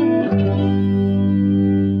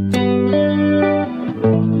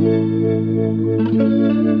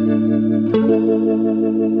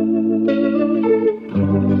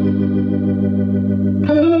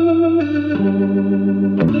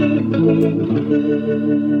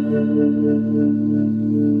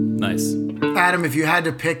 Nice. Adam, if you had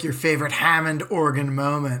to pick your favorite Hammond organ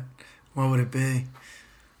moment, what would it be?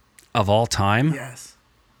 Of all time? Yes.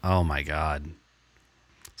 Oh my God. I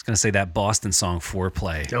was going to say that Boston song,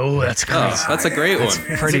 Foreplay. Oh, that's great. Oh, that's a great one.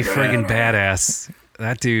 Pretty friggin' badass.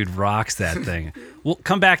 That dude rocks that thing. Well,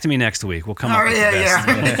 come back to me next week. We'll come up with the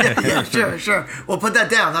best. Yeah, sure. We'll put that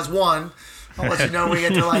down. That's one. I'll let you know when we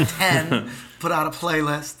get to like 10. Put out a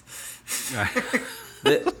playlist.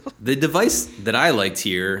 The device that I liked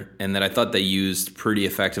here and that I thought they used pretty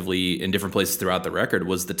effectively in different places throughout the record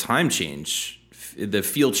was the time change, the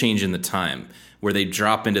feel change in the time, where they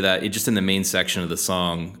drop into that, just in the main section of the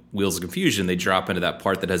song, Wheels of Confusion, they drop into that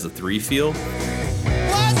part that has a 3 feel.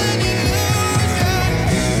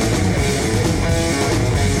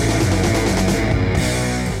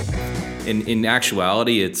 In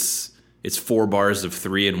actuality, it's 4 bars of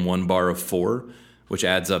 3 and 1 bar of 4, which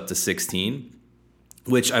adds up to 16,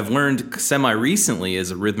 which I've learned semi-recently is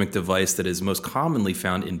a rhythmic device that is most commonly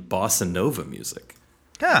found in bossa nova music.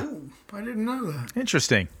 Yeah, I didn't know that.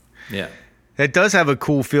 interesting. Yeah. It does have a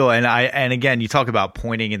cool feel, and again, you talk about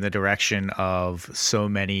pointing in the direction of so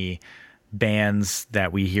many bands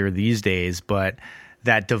that we hear these days, but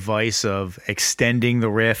that device of extending the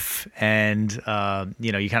riff and you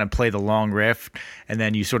kind of play the long riff and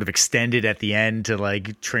then you sort of extend it at the end to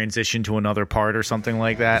like transition to another part or something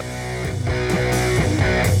like that.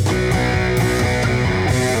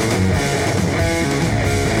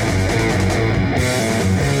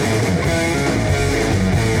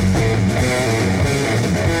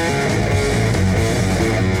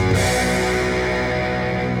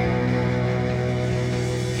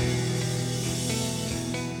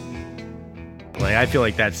 I feel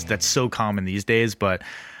like that's so common these days, but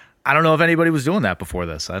I don't know if anybody was doing that before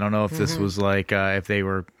this. I don't know if this was like if they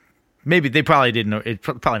were, maybe they probably didn't know. It's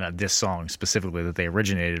probably not this song specifically that they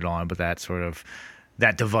originated on, but that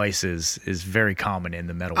device is very common in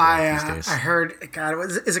the metal world these days. I heard, God,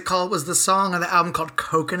 was the song on the album called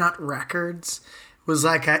Coconut Records? It was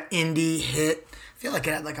like an indie hit. I feel like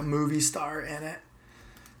it had like a movie star in it.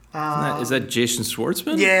 Is that Jason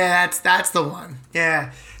Schwartzman? Yeah, that's the one.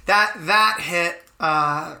 Yeah, that hit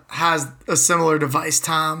has a similar device,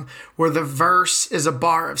 Tom, where the verse is a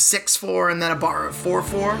bar of 6/4 and then a bar of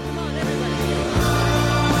 4/4.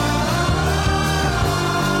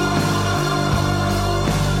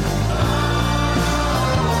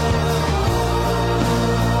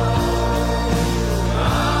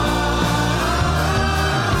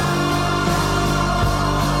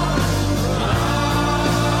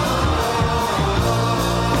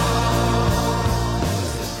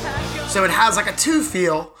 So it has like a 2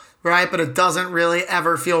 feel, right? But it doesn't really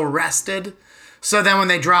ever feel rested. So then when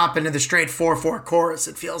they drop into the straight 4/4 chorus,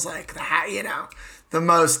 it feels like the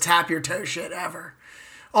most tap your toe shit ever.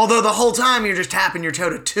 Although the whole time you're just tapping your toe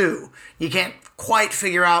to 2. You can't quite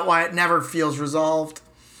figure out why it never feels resolved.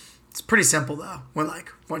 It's pretty simple though,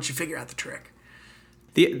 once you figure out the trick.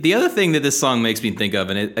 The other thing that this song makes me think of,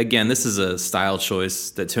 and again, this is a style choice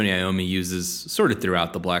that Tony Iommi uses sort of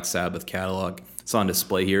throughout the Black Sabbath catalog. It's on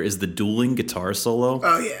display here, is the dueling guitar solo.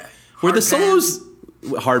 Oh, yeah. Where the solos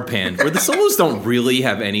don't really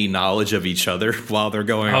have any knowledge of each other while they're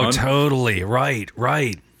going on. Oh, totally. Right.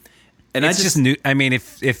 And it's just new. I mean, it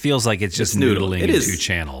feels like it's just noodling in 2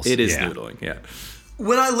 channels. It is noodling, yeah.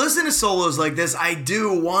 When I listen to solos like this, I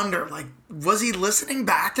do wonder, was he listening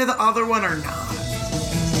back to the other one or not?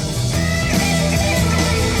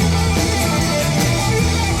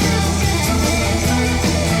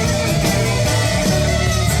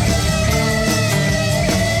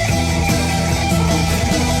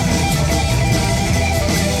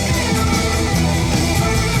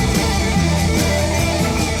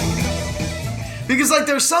 Because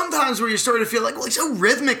there's sometimes where you sort of feel like, well, he's so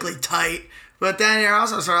rhythmically tight, but then you're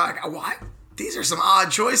also sort of like, what? These are some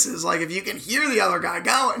odd choices. Like if you can hear the other guy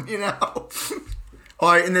going,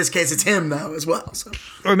 Or in this case, it's him though as well. So.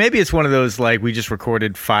 Or maybe it's one of those we just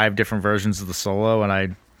recorded 5 different versions of the solo, and I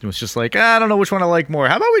It was just like, I don't know which one I like more.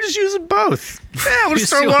 How about we just use them both? Yeah, we'll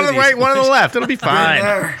just throw one on the right, one on the left. It'll be fine.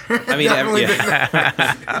 I mean,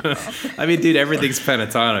 I mean, dude, everything's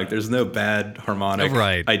pentatonic. There's no bad harmonic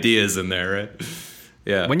ideas in there, right?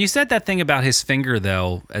 Yeah. When you said that thing about his finger,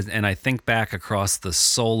 though, and I think back across the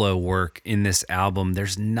solo work in this album,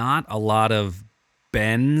 there's not a lot of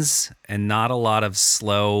bends and not a lot of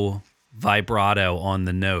slow vibrato on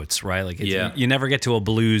the notes, right? Like, you never get to a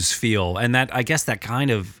blues feel, and that, I guess, that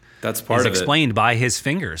kind of that's part is of explained by his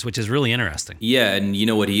fingers, which is really interesting. Yeah, and you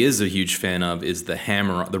know what he is a huge fan of is the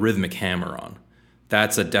rhythmic hammer-on.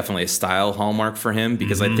 That's definitely a style hallmark for him,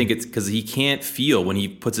 because I think it's because he can't feel when he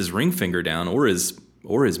puts his ring finger down or his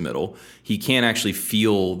middle, he can't actually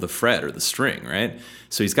feel the fret or the string, right?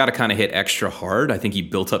 So he's got to kind of hit extra hard. I think he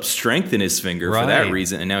built up strength in his finger for that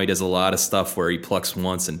reason, and now he does a lot of stuff where he plucks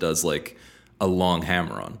once and does like a long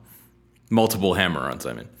hammer-on. Multiple hammer-ons,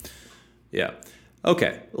 I mean. Yeah.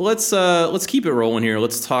 Okay, let's keep it rolling here.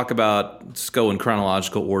 Let's go in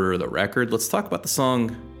chronological order of the record. Let's talk about the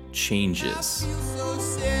song Changes.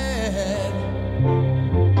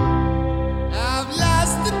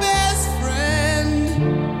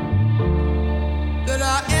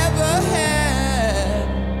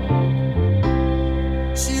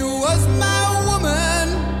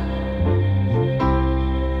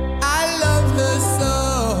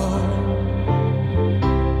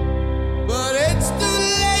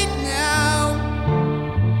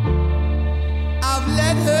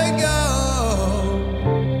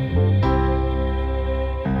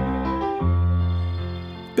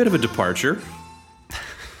 Bit of a departure.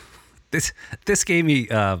 This gave me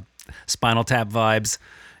Spinal Tap vibes.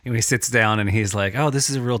 And he sits down and he's like, "Oh, this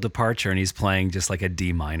is a real departure," and he's playing just like a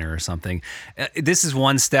D minor or something. This is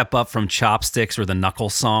one step up from Chopsticks or the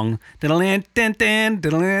Knuckles song. Because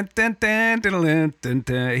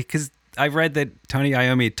I read that Tony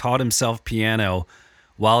Iommi taught himself piano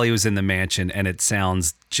while he was in the mansion, and it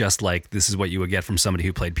sounds just like this is what you would get from somebody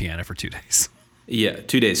who played piano for 2 days. Yeah,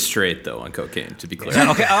 2 days straight, though, on cocaine, to be clear.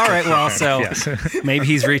 Okay, all right, well, so maybe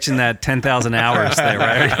he's reaching that 10,000 hours there,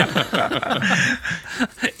 right?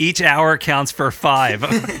 Each hour counts for 5.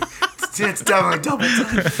 It's definitely double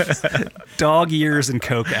time. Dog years and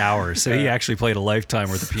coke hours, so he actually played a lifetime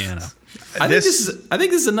worth of piano. I think this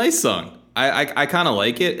is a nice song. I kind of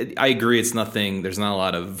like it. I agree there's not a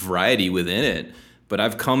lot of variety within it, but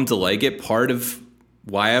I've come to like it. Part of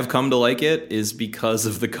why I've come to like it is because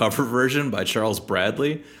of the cover version by Charles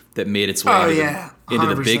Bradley that made its way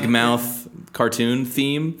into the Big Mouth cartoon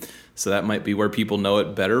theme. So that might be where people know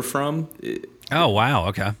it better from. Oh, wow.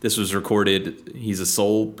 Okay. This was recorded. He's a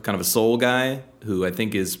soul guy who I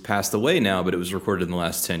think is passed away now, but it was recorded in the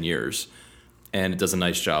last 10 years. And it does a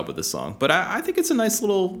nice job with this song. But I think it's a nice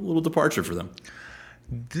little departure for them.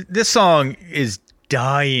 This song is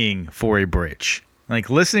dying for a bridge. Like,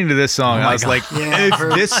 listening to this song, I was like, if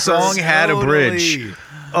this song had a bridge,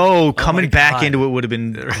 coming back into it would have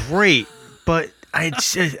been great. But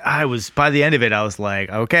I was, by the end of it, I was like,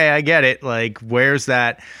 okay, I get it. Like, where's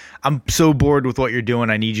that? I'm so bored with what you're doing.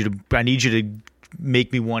 I need you to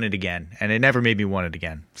make me want it again. And it never made me want it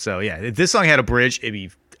again. So, yeah, if this song had a bridge, it'd be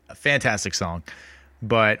a fantastic song.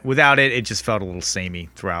 But without it, it just felt a little samey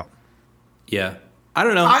throughout. Yeah. I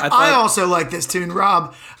don't know. I also like this tune,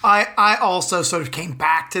 Rob. I also sort of came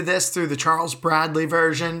back to this through the Charles Bradley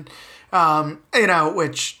version,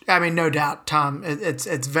 which, I mean, no doubt, Tom,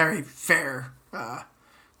 it's very fair.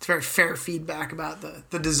 It's very fair feedback about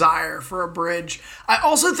the desire for a bridge. I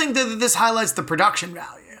also think that this highlights the production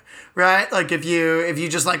value, right? Like if you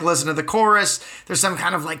just like listen to the chorus, there's some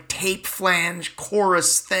kind of like tape flange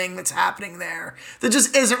chorus thing that's happening there that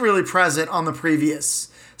just isn't really present on the previous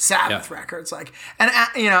Sabbath records. Like, and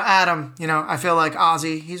Adam, I feel like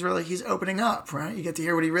Ozzy, he's opening up, right? You get to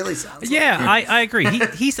hear what he really sounds like. Yeah, I agree.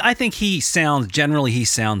 I think he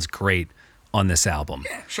sounds great on this album.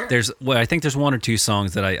 Yeah, sure. I think there's one or two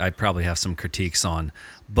songs that I probably have some critiques on,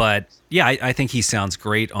 but yeah, I think he sounds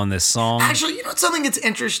great on this song. Actually, something that's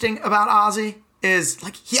interesting about Ozzy is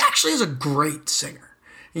like he actually is a great singer.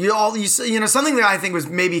 Something that I think was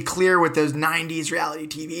maybe clear with those 90s reality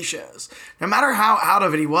TV shows. No matter how out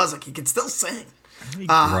of it he was, like he could still sing.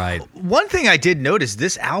 Right. One thing I did notice,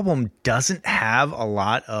 this album doesn't have a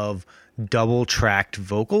lot of double-tracked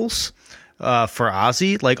vocals. for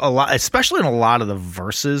Ozzy, like a lot, especially in a lot of the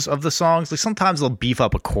verses of the songs. Like sometimes they'll beef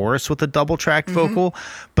up a chorus with a double tracked vocal,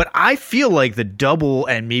 but I feel like the double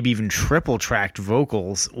and maybe even triple tracked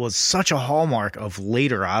vocals was such a hallmark of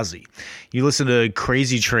later Ozzy. You listen to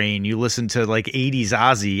Crazy Train, you listen to like 80s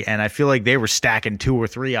Ozzy, and I feel like they were stacking 2 or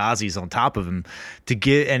 3 Ozzies on top of him to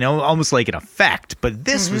get and almost like an effect. But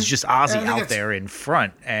this was just Ozzy out there in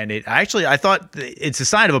front, and I thought it's a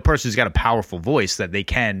sign of a person who's got a powerful voice that they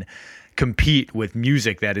can compete with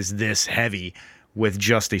music that is this heavy with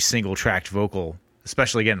just a single tracked vocal,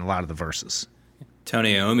 especially getting a lot of the verses.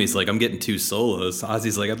 Tony Iommi's like, I'm getting 2 solos.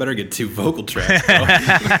 Ozzy's like, I better get 2 vocal tracks, bro.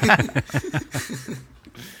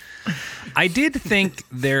 I did think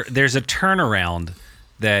there's a turnaround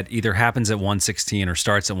that either happens at 116 or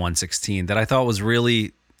starts at 116 that I thought was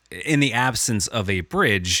really, in the absence of a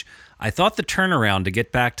bridge, I thought the turnaround to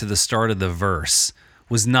get back to the start of the verse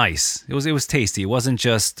was nice. It was tasty. It wasn't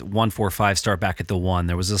just 1-4-5 start back at the 1.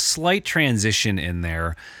 There was a slight transition in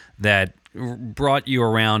there that brought you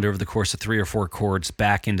around over the course of 3 or 4 chords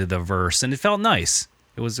back into the verse, and it felt nice.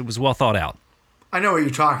 It was well thought out. I know what you're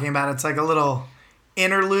talking about. It's like a little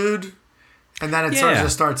interlude, and then it sort of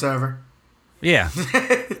just starts over. Yeah.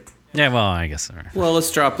 Yeah, well, I guess. Well,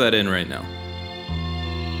 let's drop that in right now.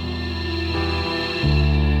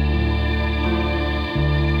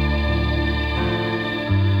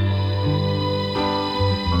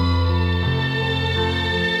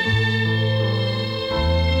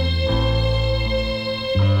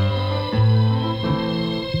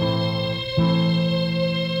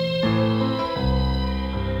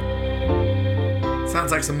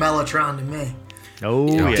 Sounds like some Mellotron to me. Oh,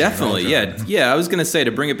 yeah. Definitely, yeah. I was gonna say,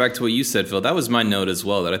 to bring it back to what you said, Phil, that was my note as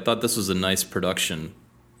well. That I thought this was a nice production.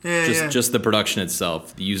 Just the production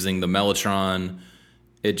itself, using the Mellotron,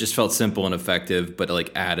 it just felt simple and effective, but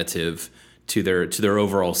like additive to their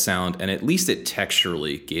overall sound, and at least it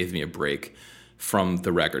texturally gave me a break from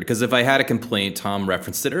the record. Because if I had a complaint, Tom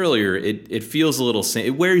referenced it earlier, it feels a little,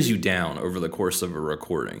 it wears you down over the course of a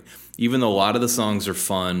recording. Even though a lot of the songs are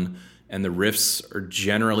fun and the riffs are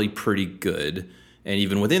generally pretty good, and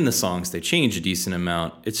even within the songs they change a decent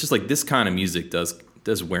amount, it's just like this kind of music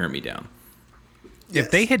does wear me down.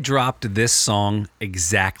 If they had dropped this song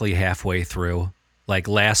exactly halfway through, like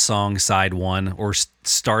last song, side 1, or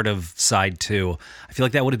start of side 2, I feel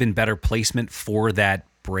like that would have been better placement for that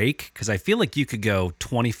break, because I feel like you could go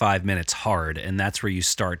 25 minutes hard, and that's where you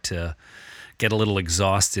start to get a little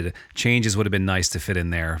exhausted. Changes would have been nice to fit in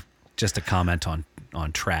there. Just a comment on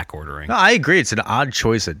track ordering. No, I agree. It's an odd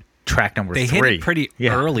choice at track number 3. They hit it pretty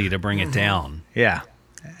early to bring it down. Yeah.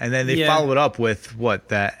 And then they follow it up with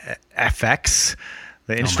the FX,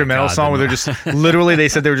 the instrumental song where they're just literally, they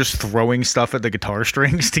said they were just throwing stuff at the guitar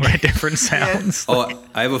strings to get different sounds. Oh,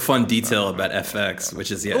 I have a fun detail about FX, which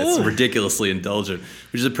is, it's ridiculously indulgent,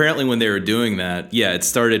 which is apparently when they were doing that, it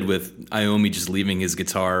started with Iommi just leaving his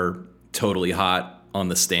guitar totally hot on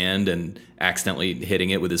the stand and accidentally hitting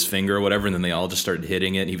it with his finger or whatever, and then they all just started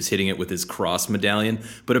hitting it. He was hitting it with his cross medallion.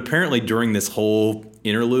 But apparently during this whole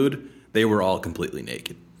interlude, they were all completely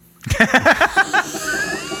naked.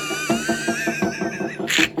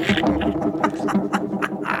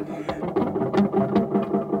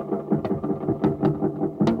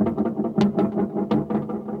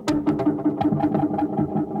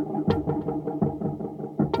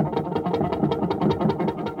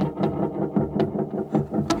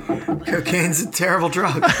 Cocaine's a terrible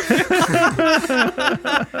drug.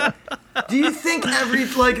 Do you think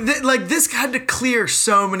this had to clear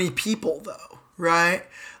so many people though, right?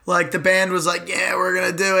 Like the band was like, yeah, we're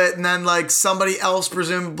gonna do it, and then like somebody else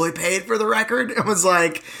presumably paid for the record and was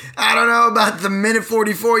like, I don't know about the minute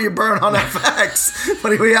 44 you burn on FX.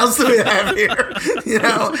 What else do we have here? You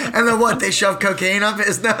know? And then what? They shoved cocaine up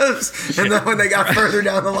his nose, and then when they got further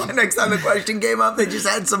down the line, next time the question came up, they just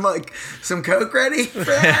had some coke ready for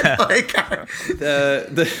that.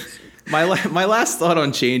 My last thought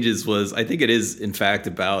on Changes was, I think it is in fact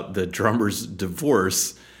about the drummer's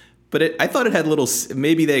divorce. But I thought it had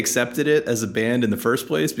maybe they accepted it as a band in the first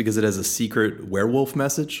place because it has a secret werewolf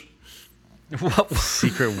message. What?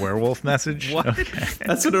 Secret werewolf message? What? Okay.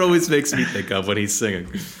 That's what it always makes me think of when he's singing.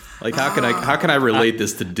 Like, how can I relate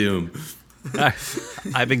this to Doom?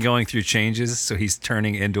 I've been going through Changes, so he's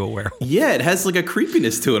turning into a werewolf. Yeah, it has like a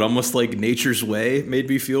creepiness to it, almost like Nature's Way made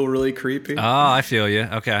me feel really creepy. Oh, I feel you.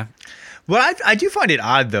 Okay. Well, I do find it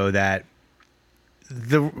odd, though, that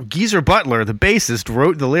the Geezer Butler, the bassist,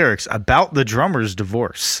 wrote the lyrics about the drummer's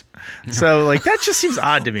divorce. So, like, that just seems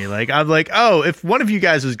odd to me. Like, I'm like, oh, if one of you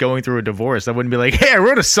guys was going through a divorce, I wouldn't be like, hey, I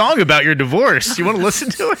wrote a song about your divorce. You want to listen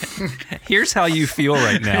to it? Here's how you feel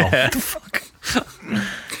right now. Yeah. What the fuck?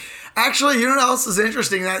 Actually, you know what else is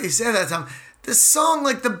interesting that you say that, Tom? This song,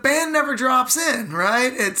 like, the band never drops in,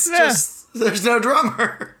 right? It's just, there's no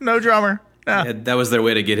drummer. No drummer. No. Yeah, that was their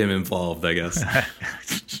way to get him involved, I guess.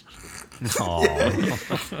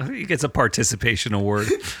 Oh, he gets a participation award.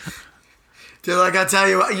 They're like, I tell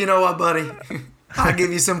you what, you know what, buddy? I'll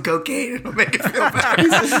give you some cocaine. It'll make it feel better.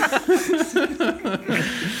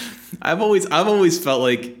 I've always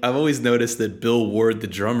noticed that Bill Ward, the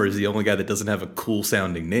drummer, is the only guy that doesn't have a cool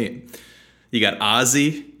sounding name. You got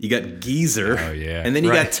Ozzy, you got Geezer, and then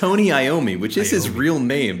you got Tony Iommi, which is his real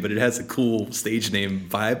name, but it has a cool stage name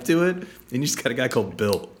vibe to it. And you just got a guy called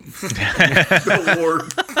Bill. Bill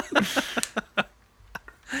Ward.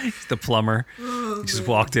 He's the plumber. He just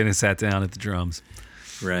walked in and sat down at the drums.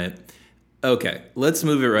 Right. Okay, let's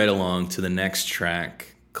move it right along to the next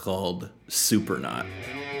track called Supernaut.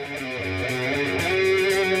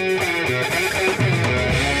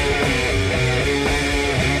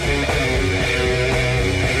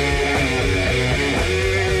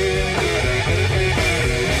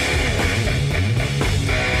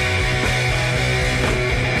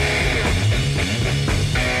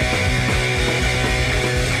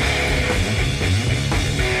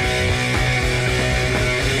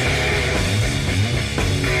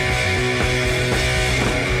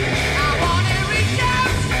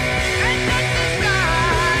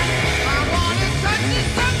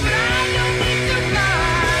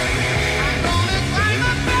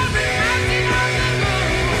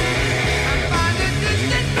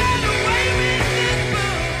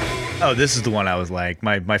 Oh, this is the one I was like,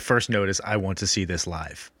 my first note is I want to see this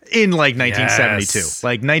live in like 1972. Yes.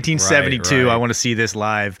 Like 1972, Right. I want to see this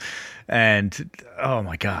live. And oh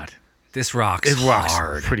my God. This rocks. It rocks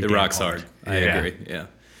hard. pretty It damn rocks hard. I agree. Yeah.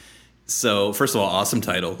 So, first of all, awesome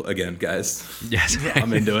title again, guys. Yes.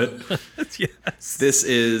 I'm into it. Yes. This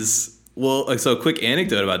is, well, so a quick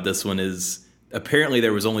anecdote about this one is apparently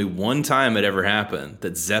there was only one time it ever happened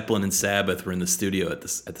that Zeppelin and Sabbath were in the studio at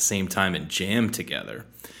the same time and jammed together.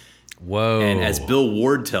 Whoa. And as Bill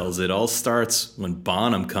Ward tells it, all starts when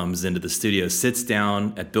Bonham comes into the studio, sits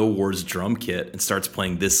down at Bill Ward's drum kit and starts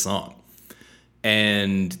playing this song.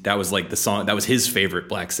 And that was like the song, that was his favorite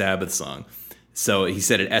Black Sabbath song. So he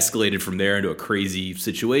said it escalated from there into a crazy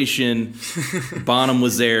situation. Bonham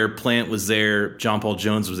was there, Plant was there, John Paul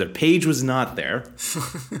Jones was there. Page was not there.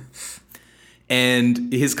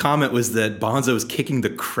 And his comment was that Bonzo was kicking the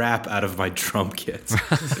crap out of my drum kit.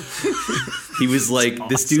 He was like,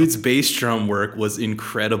 this dude's bass drum work was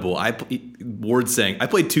incredible. Ward saying, I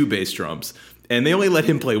played 2 bass drums, and they only let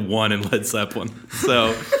him play 1 in Led Zeppelin.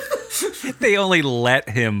 So They only let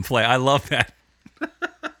him play. I love that.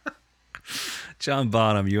 John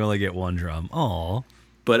Bonham, you only get 1 drum. Aw.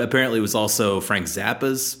 But apparently it was also Frank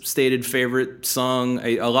Zappa's stated favorite song.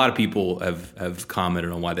 A lot of people have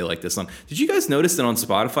commented on why they like this song. Did you guys notice that on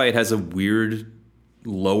Spotify it has a weird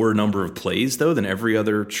lower number of plays, though, than every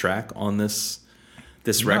other track on this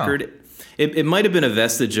record? It might have been a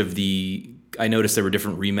vestige of I noticed there were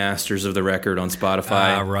different remasters of the record on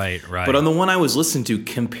Spotify. Right. But on the one I was listening to,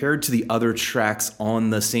 compared to the other tracks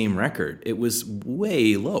on the same record, it was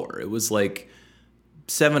way lower. It was like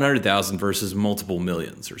 700,000 versus multiple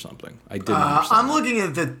millions or something. I didn't understand. I'm looking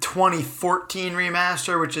at the 2014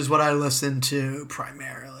 remaster, which is what I listened to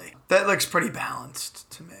primarily. That looks pretty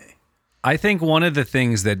balanced to me. I think one of the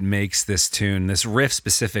things that makes this tune, this riff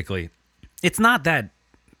specifically, it's not that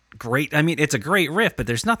great. I mean, it's a great riff, but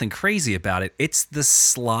there's nothing crazy about it. It's the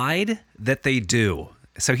slide that they do.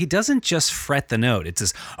 So he doesn't just fret the note. It's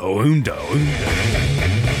this ounda.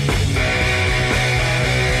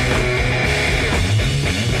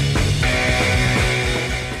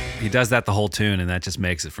 He does that the whole tune, and that just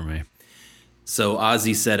makes it for me. So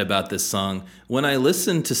Ozzy said about this song, when I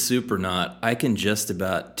listen to Supernaut, I can just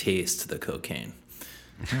about taste the cocaine.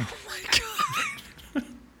 Oh my God.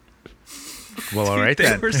 Well, all right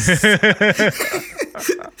then.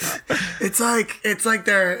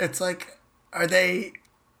 Are they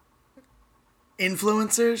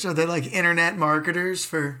influencers? Are they like internet marketers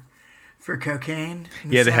for cocaine?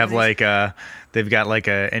 Yeah, they have like they've got like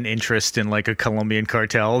an interest in like a Colombian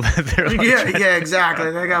cartel. They're like, yeah, exactly.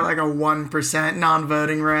 They got like a 1%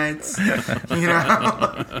 non-voting rights. You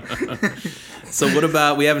know. So what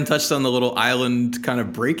about, we haven't touched on the little island kind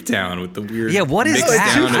of breakdown with the weird. Yeah, what is mix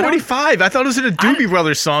that? down and- 245. I thought it was in a Doobie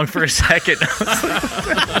Brothers song for a second.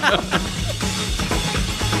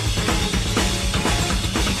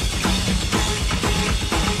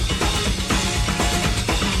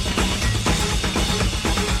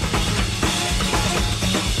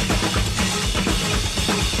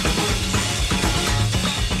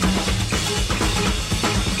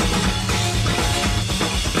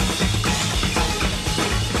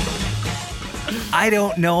 I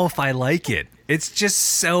don't know if I like it. It's just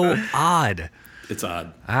so odd. It's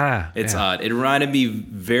odd. It's odd. It reminded me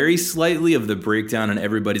very slightly of the breakdown and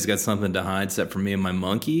Everybody's Got Something to Hide, except for Me and My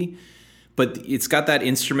Monkey. But it's got that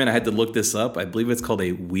instrument. I had to look this up. I believe it's called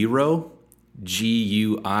a Guiro,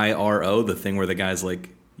 Guiro, the thing where the guy's like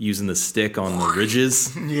using the stick on the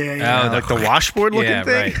ridges. Yeah. Like the washboard looking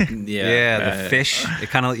thing. Right. Yeah, the fish.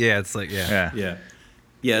 It kind of it's like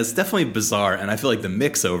Yeah, it's definitely bizarre, and I feel like the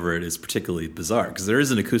mix over it is particularly bizarre because there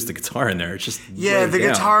is an acoustic guitar in there. It's just the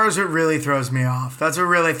guitar is what really throws me off. That's what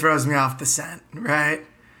really throws me off the scent, right?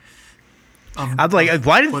 I'm like,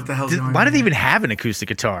 why What the hell's going why on did they here? even have an acoustic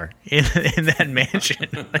guitar in that mansion?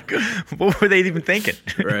 Like, what were they even thinking?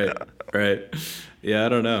 right. Yeah, I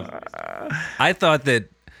don't know. I thought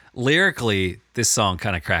that lyrically, this song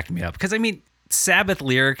kind of cracked me up because I mean, Sabbath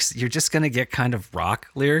lyrics, you're just gonna get kind of rock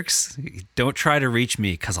lyrics. Don't try to reach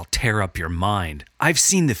me because I'll tear up your mind. I've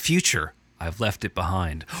seen the future. I've left it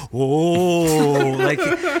behind. Oh, like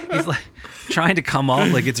he's like trying to come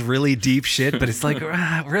off like it's really deep shit, but it's like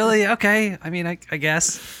really okay. I mean, I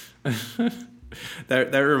guess.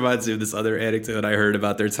 That reminds me of this other anecdote I heard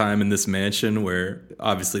about their time in this mansion where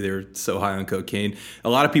obviously they were so high on cocaine. A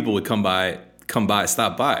lot of people would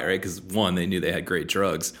stop by, right? Because one, they knew they had great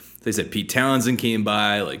drugs. They said Pete Townsend came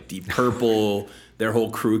by, like Deep Purple, their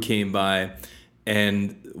whole crew came by.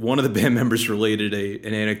 And one of the band members related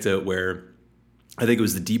an anecdote where I think it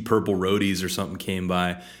was the Deep Purple roadies or something came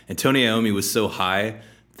by. And Tony Iommi was so high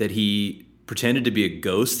that he pretended to be a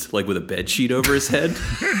ghost, like with a bed sheet over his head,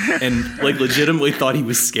 and like legitimately thought he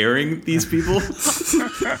was scaring these people.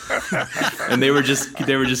 And they were just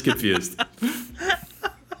confused.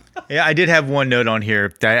 Yeah, I did have one note on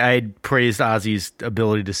here that I praised Ozzy's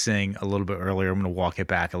ability to sing a little bit earlier. I'm going to walk it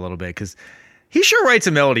back a little bit because he sure writes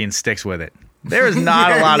a melody and sticks with it. There is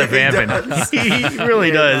not a lot of vamping. He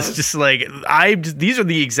really does. Just like these are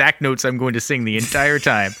the exact notes I'm going to sing the entire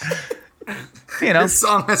time. You know, This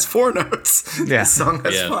song has 4 notes. Yeah. This song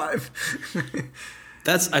has Yeah. 5.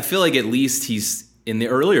 I feel like at least he's in the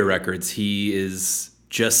earlier records, he is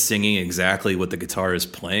just singing exactly what the guitar is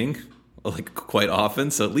playing, like quite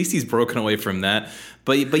often. So at least he's broken away from that.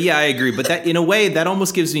 But yeah, I agree. But that in a way, that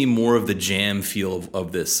almost gives me more of the jam feel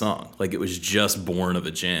of this song. Like it was just born of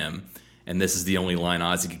a jam. And this is the only line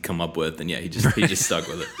Ozzy could come up with. And yeah, he just stuck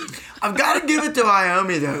with it. I've got to give it to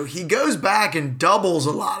Iommi, though. He goes back and doubles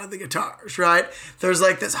a lot of the guitars, right? There's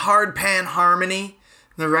like this hard pan harmony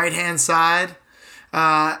on the right-hand side.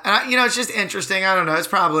 It's just interesting. I don't know. It's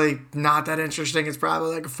probably not that interesting. It's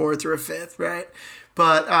probably like a 4th or a 5th, right?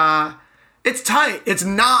 But it's tight. It's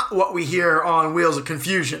not what we hear on Wheels of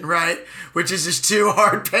Confusion, right? Which is just 2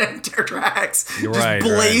 hard pan tracks just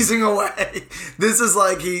blazing away. This is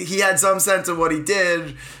like he had some sense of what he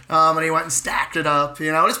did, and he went and stacked it up,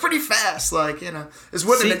 and it's pretty fast. Like, this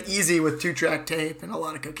wouldn't have been easy with 2-track tape and a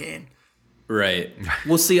lot of cocaine. Right.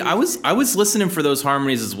 Well, see, I was listening for those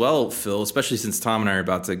harmonies as well, Phil, especially since Tom and I are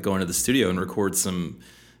about to go into the studio and record some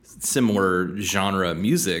similar genre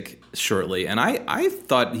music shortly. And I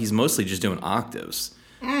thought he's mostly just doing octaves.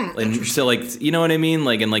 And so, like, you know what I mean?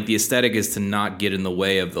 Like, and like the aesthetic is to not get in the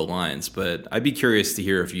way of the lines. But I'd be curious to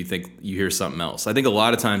hear if you think you hear something else. I think a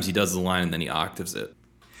lot of times he does the line and then he octaves it.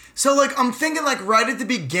 So, like, I'm thinking, like, right at the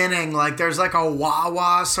beginning, like, there's, like, a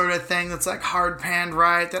wah-wah sort of thing that's, like, hard-panned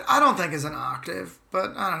right that I don't think is an octave.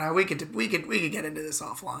 But, I don't know, we could get into this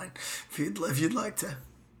offline if you'd like to.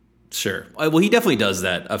 Sure. Well, he definitely does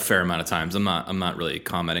that a fair amount of times. I'm not really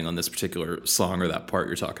commenting on this particular song or that part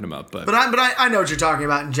you're talking about. But I know what you're talking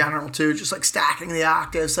about in general, too. Just, like, stacking the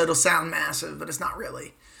octaves so it'll sound massive, but it's not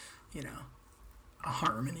really, a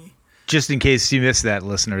harmony. just in case you missed that,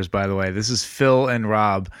 listeners, by the way, this is Phil and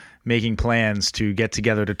Rob making plans to get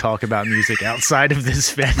together to talk about music outside of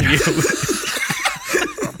this venue. This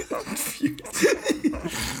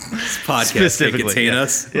podcast can contain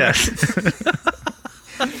us. Yes.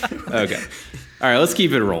 Okay. All right, let's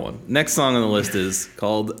keep it rolling. Next song on the list is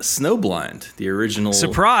called Snowblind, the original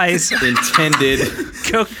Surprise! intended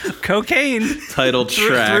Cocaine title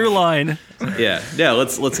track. through line. Yeah.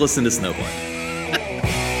 Let's listen to Snowblind.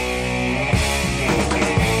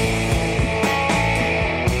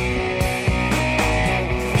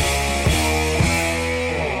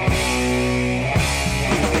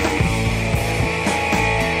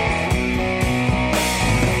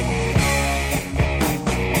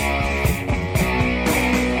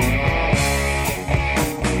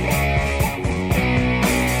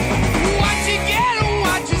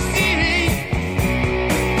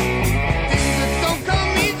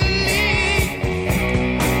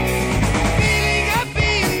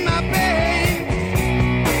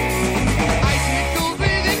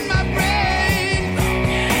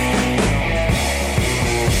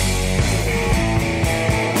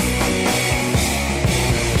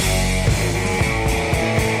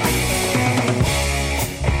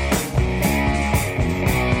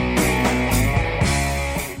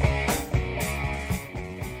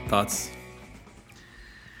 thoughts?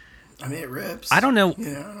 I mean, it rips. I don't know.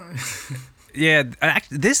 Yeah. Yeah,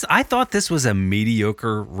 I thought this was a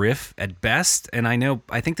mediocre riff at best, and I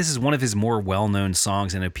think this is one of his more well-known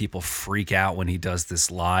songs. I know people freak out when he does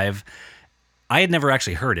this live. I had never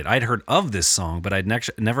actually heard it. I'd heard of this song, but I'd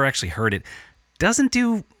never actually heard it. Doesn't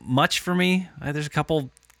do much for me. There's a couple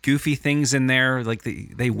goofy things in there, like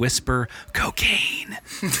they whisper cocaine at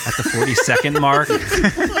the 40-second mark.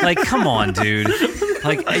 Like, come on, dude.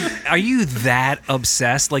 Like, are you that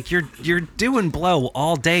obsessed? Like, you're doing blow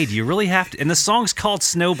all day. Do you really have to? And the song's called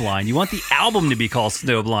Snowblind. You want the album to be called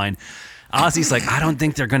Snowblind. Ozzy's like, I don't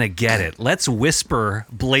think they're gonna get it. Let's whisper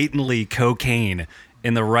blatantly cocaine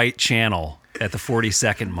in the right channel at the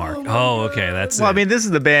 40-second mark. Oh, okay, that's it. Well, I mean, this is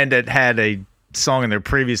the band that had a song in their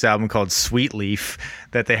previous album called Sweet Leaf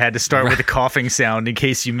that they had to start with a coughing sound in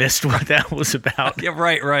case you missed what that was about. Yeah,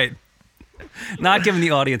 right. Not giving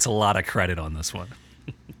the audience a lot of credit on this one.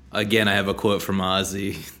 Again, I have a quote from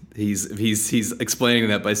Ozzy. He's explaining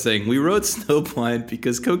that by saying, "We wrote Snowblind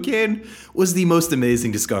because cocaine was the most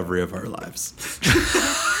amazing discovery of our lives."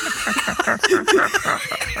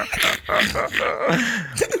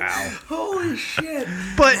 Wow. Holy shit.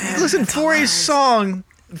 But listen, for a song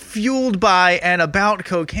fueled by and about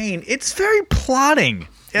cocaine, it's very plotting.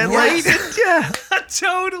 And Yes.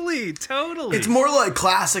 Totally. It's more like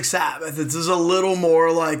classic Sabbath. It's just a little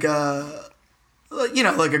more like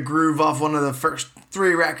like a groove off one of the first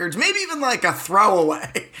 3 records. Maybe even like a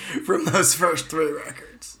throwaway from those first 3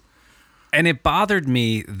 records. And it bothered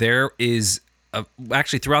me. There is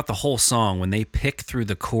actually throughout the whole song, when they pick through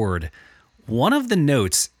the chord, one of the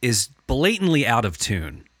notes is blatantly out of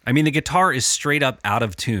tune. I mean, the guitar is straight up out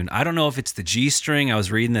of tune. I don't know if it's the G string. I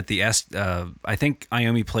was reading that I think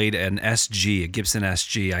Iommi played an SG, a Gibson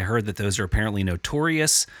SG. I heard that those are apparently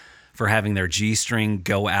notorious for having their G string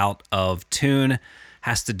go out of tune.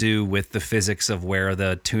 Has to do with the physics of where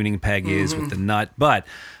the tuning peg is with the nut. But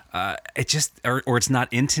it just, or it's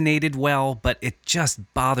not intonated well, but it just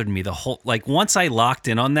bothered me the whole, like once I locked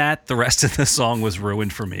in on that, the rest of the song was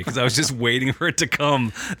ruined for me because I was just waiting for it to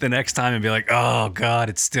come the next time and be like, oh God,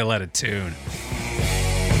 it's still out of tune.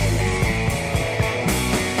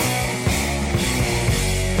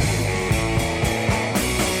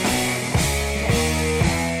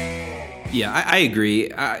 Yeah, I agree.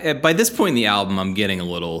 By this point in the album, I'm getting a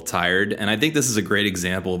little tired, and I think this is a great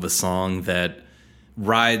example of a song that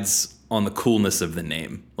rides on the coolness of the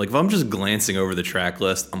name. Like, if I'm just glancing over the track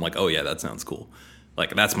list, I'm like, oh yeah, that sounds cool.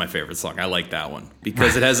 Like, that's my favorite song. I like that one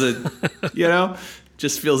because it has a,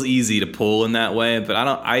 just feels easy to pull in that way. But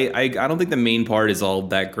I don't think the main part is all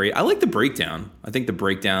that great. I like the breakdown. I think the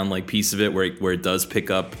breakdown like piece of it where it does pick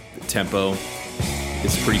up tempo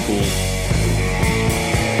is pretty cool.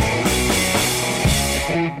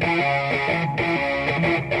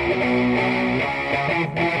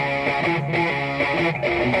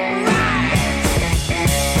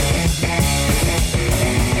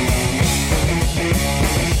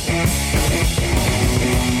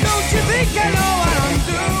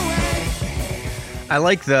 I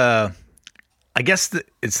like I guess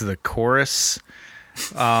it's the chorus.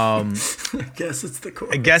 I guess it's the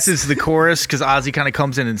chorus. Because Ozzy kind of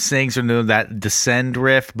comes in and sings or that descend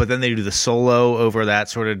riff, but then they do the solo over that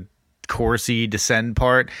sort of chorusy descend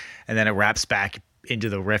part, and then it wraps back into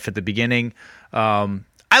the riff at the beginning. I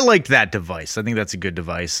liked that device. I think that's a good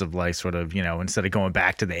device of like sort of, instead of going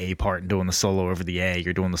back to the A part and doing the solo over the A,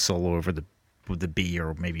 you're doing the solo over the B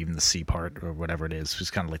or maybe even the C part or whatever it is. It's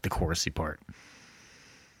kind of like the chorusy part.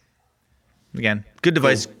 Again, good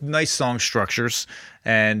device, nice song structures,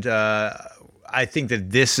 and I think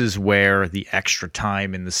that this is where the extra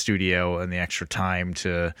time in the studio and the extra time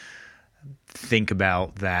to think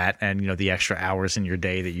about that and, the extra hours in your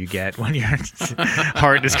day that you get when your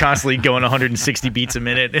heart is constantly going 160 beats a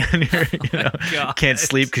minute and you can't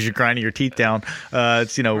sleep because you're grinding your teeth down.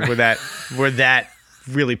 It's, where that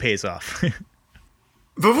really pays off.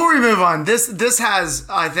 Before we move on, this has,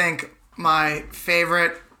 I think, my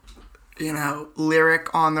favorite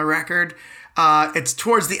lyric on the record. It's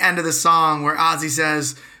towards the end of the song where Ozzy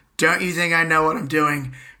says, "Don't you think I know what I'm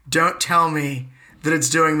doing? Don't tell me that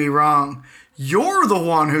it's doing me wrong. You're the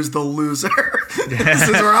one who's the loser." This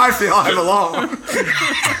is where I feel I belong.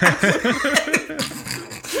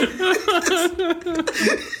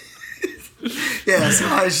 Yeah, so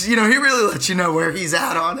he really lets you know where he's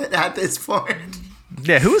at on it at this point.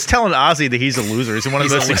 Yeah, who was telling Ozzy that he's a loser? He's one of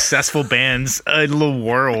the most successful bands in the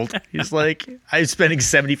world. He's like, I'm spending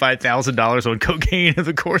 $75,000 on cocaine in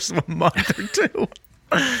the course of a month or two.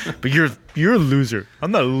 But you're a loser. I'm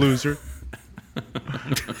not a loser.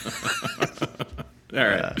 All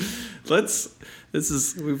right, let's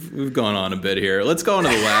We've gone on a bit here. Let's go on to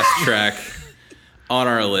the last track on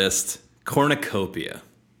our list, Cornucopia.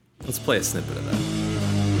 Let's play a snippet of that.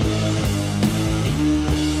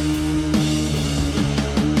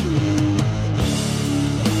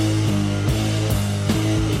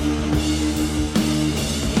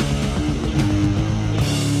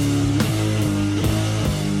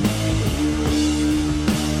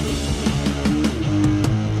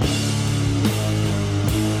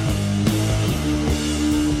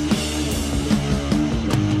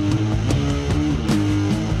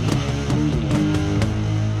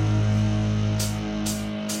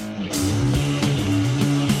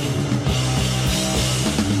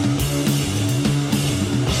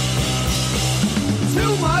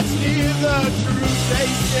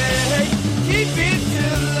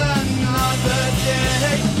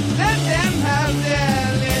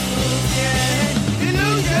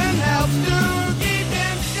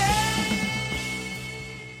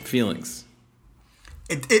 Feelings.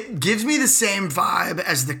 It gives me the same vibe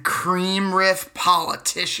as the Cream riff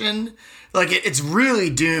Politician. Like, it's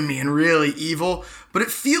really doomy and really evil, but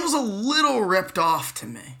it feels a little ripped off to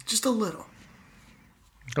me. Just a little.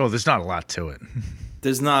 Oh, there's not a lot to it.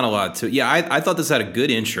 There's not a lot to it. Yeah, I thought this had a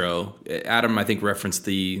good intro. Adam, I think, referenced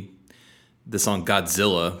the song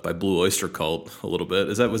Godzilla by Blue Oyster Cult a little bit.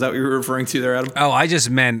 Was that what you were referring to there, Adam? Oh, I just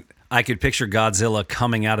meant I could picture Godzilla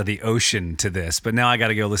coming out of the ocean to this, but now I got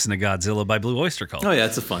to go listen to Godzilla by Blue Oyster Cult. Oh yeah,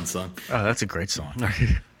 it's a fun song. Oh, that's a great song.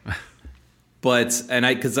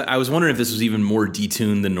 Because I was wondering if this was even more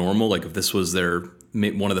detuned than normal, like if this was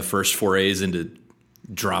one of the first forays into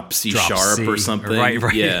drop C sharp or something. Right.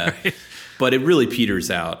 Yeah. Right. But it really peters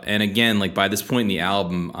out. And again, like by this point in the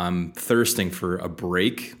album, I'm thirsting for a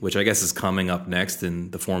break, which I guess is coming up next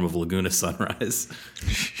in the form of Laguna Sunrise.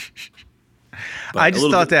 I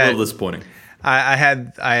just thought that a little disappointing. I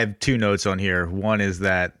have two notes on here. One is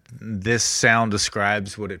that this sound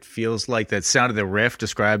describes what it feels like. That sound of the riff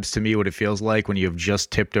describes to me what it feels like when you have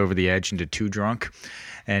just tipped over the edge into Too Drunk,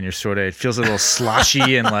 and you're it feels a little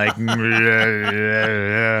sloshy and like. And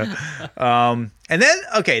then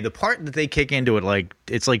the part that they kick into it, like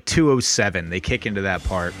it's like 207. They kick into that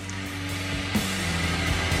part.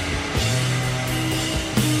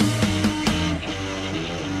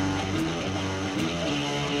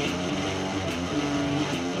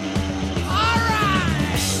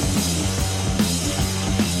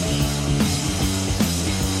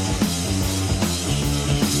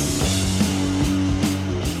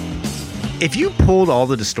 If you pulled all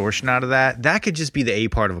the distortion out of that, that could just be the A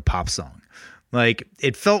part of a pop song. Like,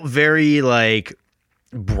 it felt very, like,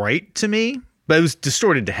 bright to me, but it was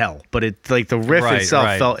distorted to hell. But it, like, the riff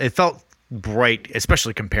itself felt bright,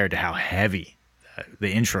 especially compared to how heavy the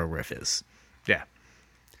intro riff is. Yeah.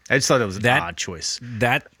 I just thought it was an odd choice.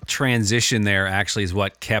 That transition there actually is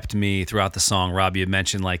what kept me throughout the song. Rob, you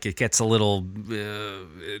mentioned, like, it gets a little,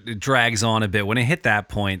 it drags on a bit. When it hit that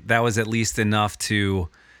point, that was at least enough to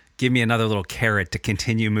give me another little carrot to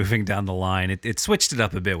continue moving down the line. It switched it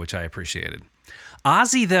up a bit, which I appreciated.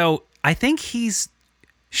 Ozzy, though, I think he's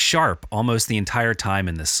sharp almost the entire time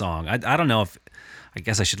in this song. I don't know if, I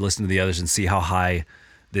guess I should listen to the others and see how high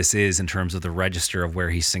this is in terms of the register of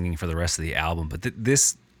where he's singing for the rest of the album. But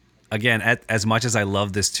this, again, as much as I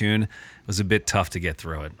love this tune, it was a bit tough to get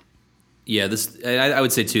through it. Yeah, I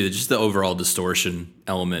would say, too, that just the overall distortion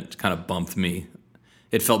element kind of bumped me.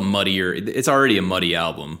 It felt muddier. It's already a muddy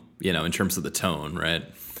album, in terms of the tone, right?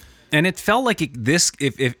 And it felt like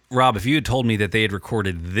if Rob, if you had told me that they had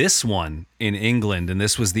recorded this one in England and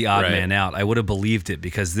this was the Odd Man Out, I would have believed it,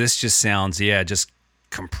 because this just sounds, just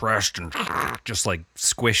compressed and just like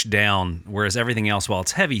squished down, whereas everything else, while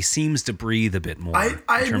it's heavy, seems to breathe a bit more.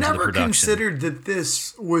 I never considered that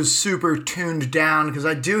this was super tuned down, because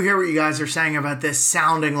I do hear what you guys are saying about this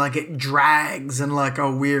sounding like it drags in like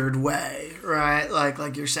a weird way, right?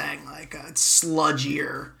 Like you're saying, like it's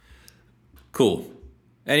sludgier. Cool.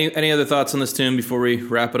 Any other thoughts on this tune before we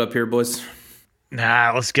wrap it up here, boys?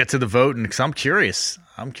 Nah, let's get to the voting, because I'm curious.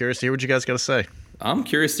 I'm curious to hear what you guys got to say. I'm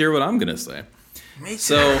curious to hear what I'm going to say. Me too.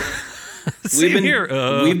 So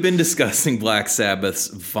we've been discussing Black Sabbath's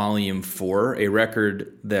Volume 4, a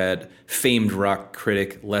record that famed rock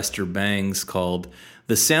critic Lester Bangs called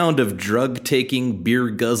the sound of drug-taking,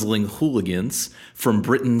 beer-guzzling hooligans from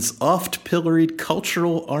Britain's oft-pilloried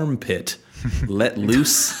cultural armpit, let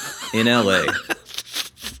loose in L.A.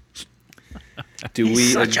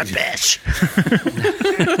 He's such a bitch.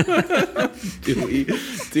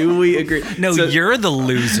 Do we agree? No, you're the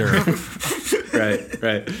loser.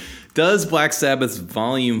 Right. Does Black Sabbath's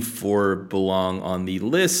Volume 4 belong on the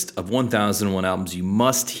list of 1001 albums you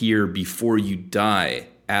must hear before you die,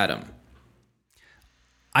 Adam?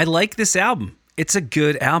 I like this album. It's a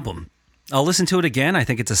good album. I'll listen to it again. I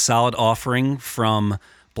think it's a solid offering from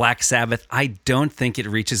Black Sabbath. I don't think it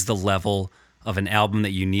reaches the level of an album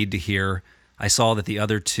that you need to hear. I saw that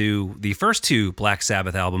the first two Black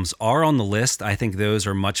Sabbath albums are on the list. I think those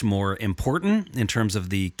are much more important in terms of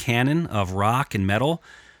the canon of rock and metal.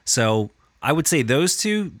 So I would say those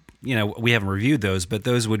two, we haven't reviewed those, but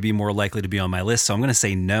those would be more likely to be on my list. So I'm going to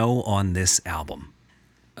say no on this album.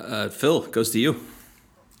 Phil, goes to you.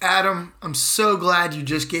 Adam, I'm so glad you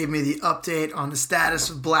just gave me the update on the status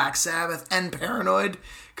of Black Sabbath and Paranoid,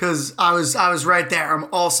 because I was right there. I'm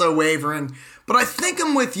also wavering, but I think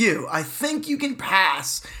I'm with you. I think you can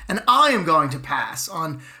pass, and I am going to pass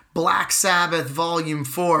on Black Sabbath Volume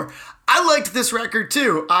 4. I liked this record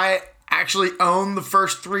too. I actually own the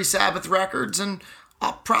first 3 Sabbath records, and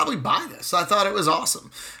I'll probably buy this. I thought it was awesome.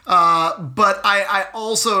 But I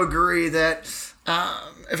also agree that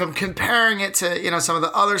if I'm comparing it to, some of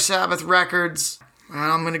the other Sabbath records,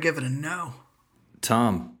 I'm going to give it a no.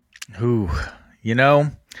 Tom. Ooh,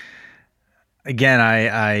 again,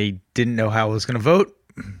 I didn't know how I was going to vote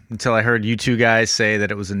until I heard you two guys say that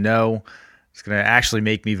it was a no. It's going to actually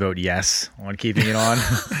make me vote yes on keeping it on.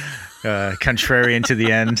 Contrarian to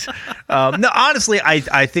the end. No, honestly,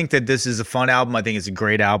 I think that this is a fun album. I think it's a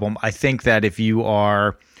great album. I think that if you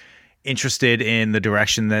are interested in the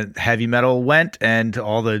direction that heavy metal went and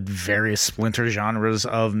all the various splinter genres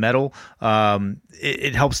of metal,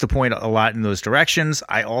 it helps to point a lot in those directions.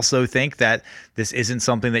 I also think that this isn't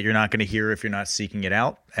something that you're not going to hear if you're not seeking it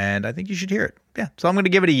out, and I think you should hear it. Yeah, so I'm going to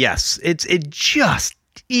give it a yes. It just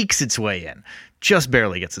ekes its way in, just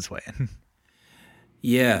barely gets its way in.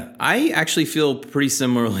 Yeah, I actually feel pretty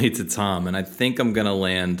similarly to Tom, and I think I'm going to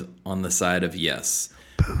land on the side of yes.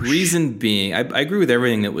 Reason being, I agree with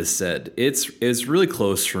everything that was said. It's really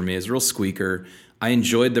close for me. It's a real squeaker. I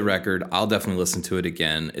enjoyed the record. I'll definitely listen to it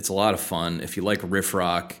again. It's a lot of fun. If you like riff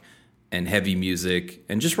rock and heavy music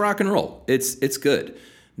and just rock and roll, it's good.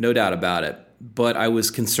 No doubt about it. But I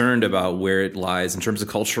was concerned about where it lies in terms of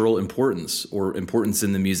cultural importance or importance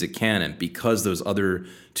in the music canon, because those other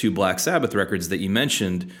 2 Black Sabbath records that you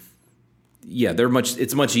mentioned, yeah,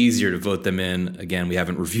 it's much easier to vote them in. Again, we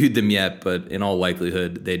haven't reviewed them yet, but in all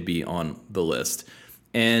likelihood, they'd be on the list.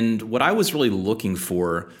 And what I was really looking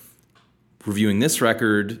for reviewing this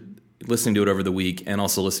record, listening to it over the week, and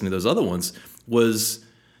also listening to those other ones, was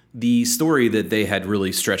the story that they had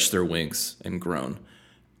really stretched their wings and grown.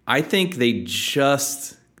 I think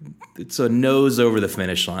it's a nose over the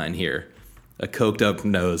finish line here. A coked up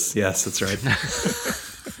nose. Yes, that's right.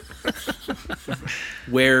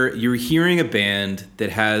 Where you're hearing a band that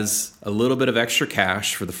has a little bit of extra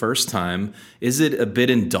cash for the first time. Is it a bit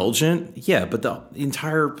indulgent? Yeah, but the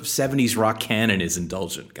entire 70s rock canon is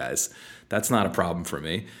indulgent, guys. That's not a problem for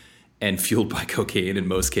me. And fueled by cocaine in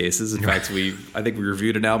most cases. In fact, I think we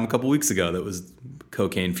reviewed an album a couple weeks ago that was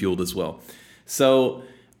cocaine fueled as well. So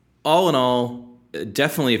all in all,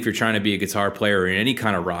 definitely if you're trying to be a guitar player in any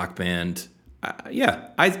kind of rock band,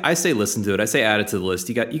 I say listen to it. I say add it to the list.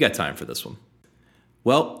 You got time for this one.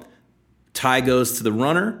 Well, tie goes to the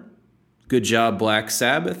runner. Good job, Black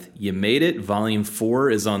Sabbath. You made it. Volume 4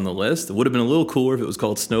 is on the list. It would have been a little cooler if it was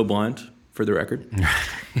called Snowblind, for the record.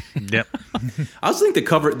 Yep. I also think the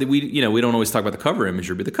cover, we don't always talk about the cover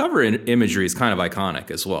imagery, but the cover imagery is kind of iconic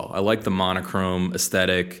as well. I like the monochrome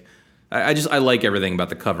aesthetic. I like everything about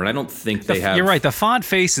the cover, and I don't think they have... You're right. The font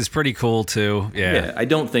face is pretty cool, too. Yeah, I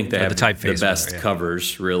don't think they have the best rather,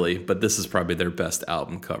 covers, really, but this is probably their best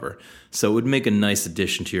album cover. So it would make a nice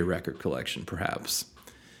addition to your record collection, perhaps.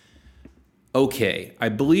 Okay, I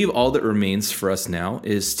believe all that remains for us now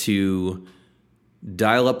is to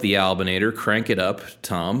dial up the Albinator, crank it up,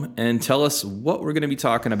 Tom, and tell us what we're going to be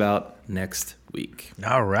talking about next week.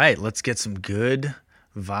 All right, let's get some good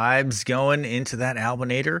vibes going into that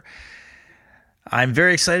Albinator. I'm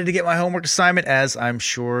very excited to get my homework assignment, as I'm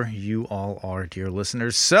sure you all are, dear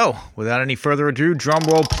listeners. So, without any further ado, drum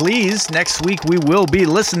roll please. Next week we will be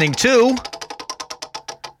listening to...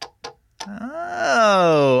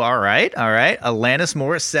 all right. Alanis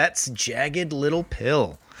Morissette's Jagged Little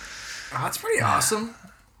Pill. Oh, that's pretty awesome.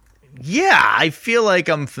 Yeah, I feel like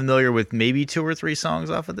I'm familiar with maybe 2 or 3 songs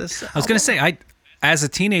off of this album. I was going to say, as a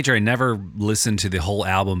teenager, I never listened to the whole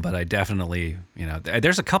album, but I definitely,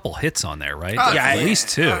 there's a couple hits on there, right? Oh, at least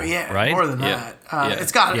 2, right? More than that.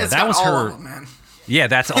 It's got all of them, man. Yeah,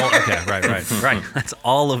 that's all. Okay, right. That's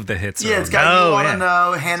all of the hits. Yeah, it's got You Wanna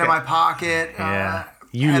Know, Hand in My Pocket.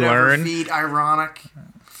 You Head Learn. Over Feet, Ironic.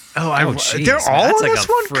 Oh, geez, they're all that's on like this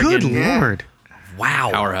one? Good Yeah. Lord.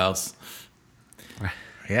 Wow. Powerhouse.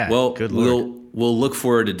 Yeah, Well, good Lord. we'll look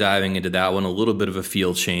forward to diving into that one. A little bit of a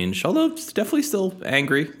feel change, although it's definitely still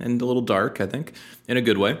angry and a little dark, I think, in a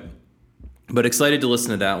good way. But excited to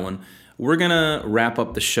listen to that one. We're going to wrap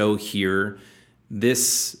up the show here.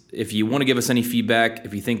 If you want to give us any feedback,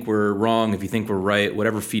 if you think we're wrong, if you think we're right,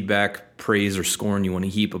 whatever feedback, praise, or scorn you want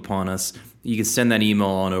to heap upon us, you can send that email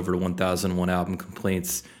on over to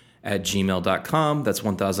 1001albumcomplaints@gmail.com. That's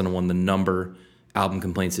 1001, the number,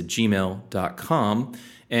 albumcomplaints@gmail.com.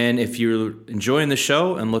 And if you're enjoying the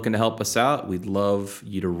show and looking to help us out, we'd love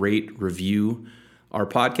you to rate, review our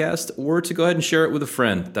podcast, or to go ahead and share it with a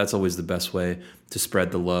friend. That's always the best way to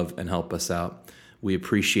spread the love and help us out. We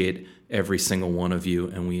appreciate every single one of you,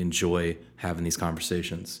 and we enjoy having these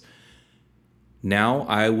conversations. Now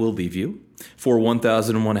I will leave you. For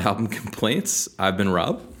 1001 Album Complaints, I've been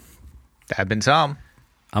Rob. I've been Tom.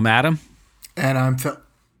 I'm Adam. And I'm Phil.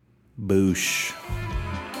 Boosh.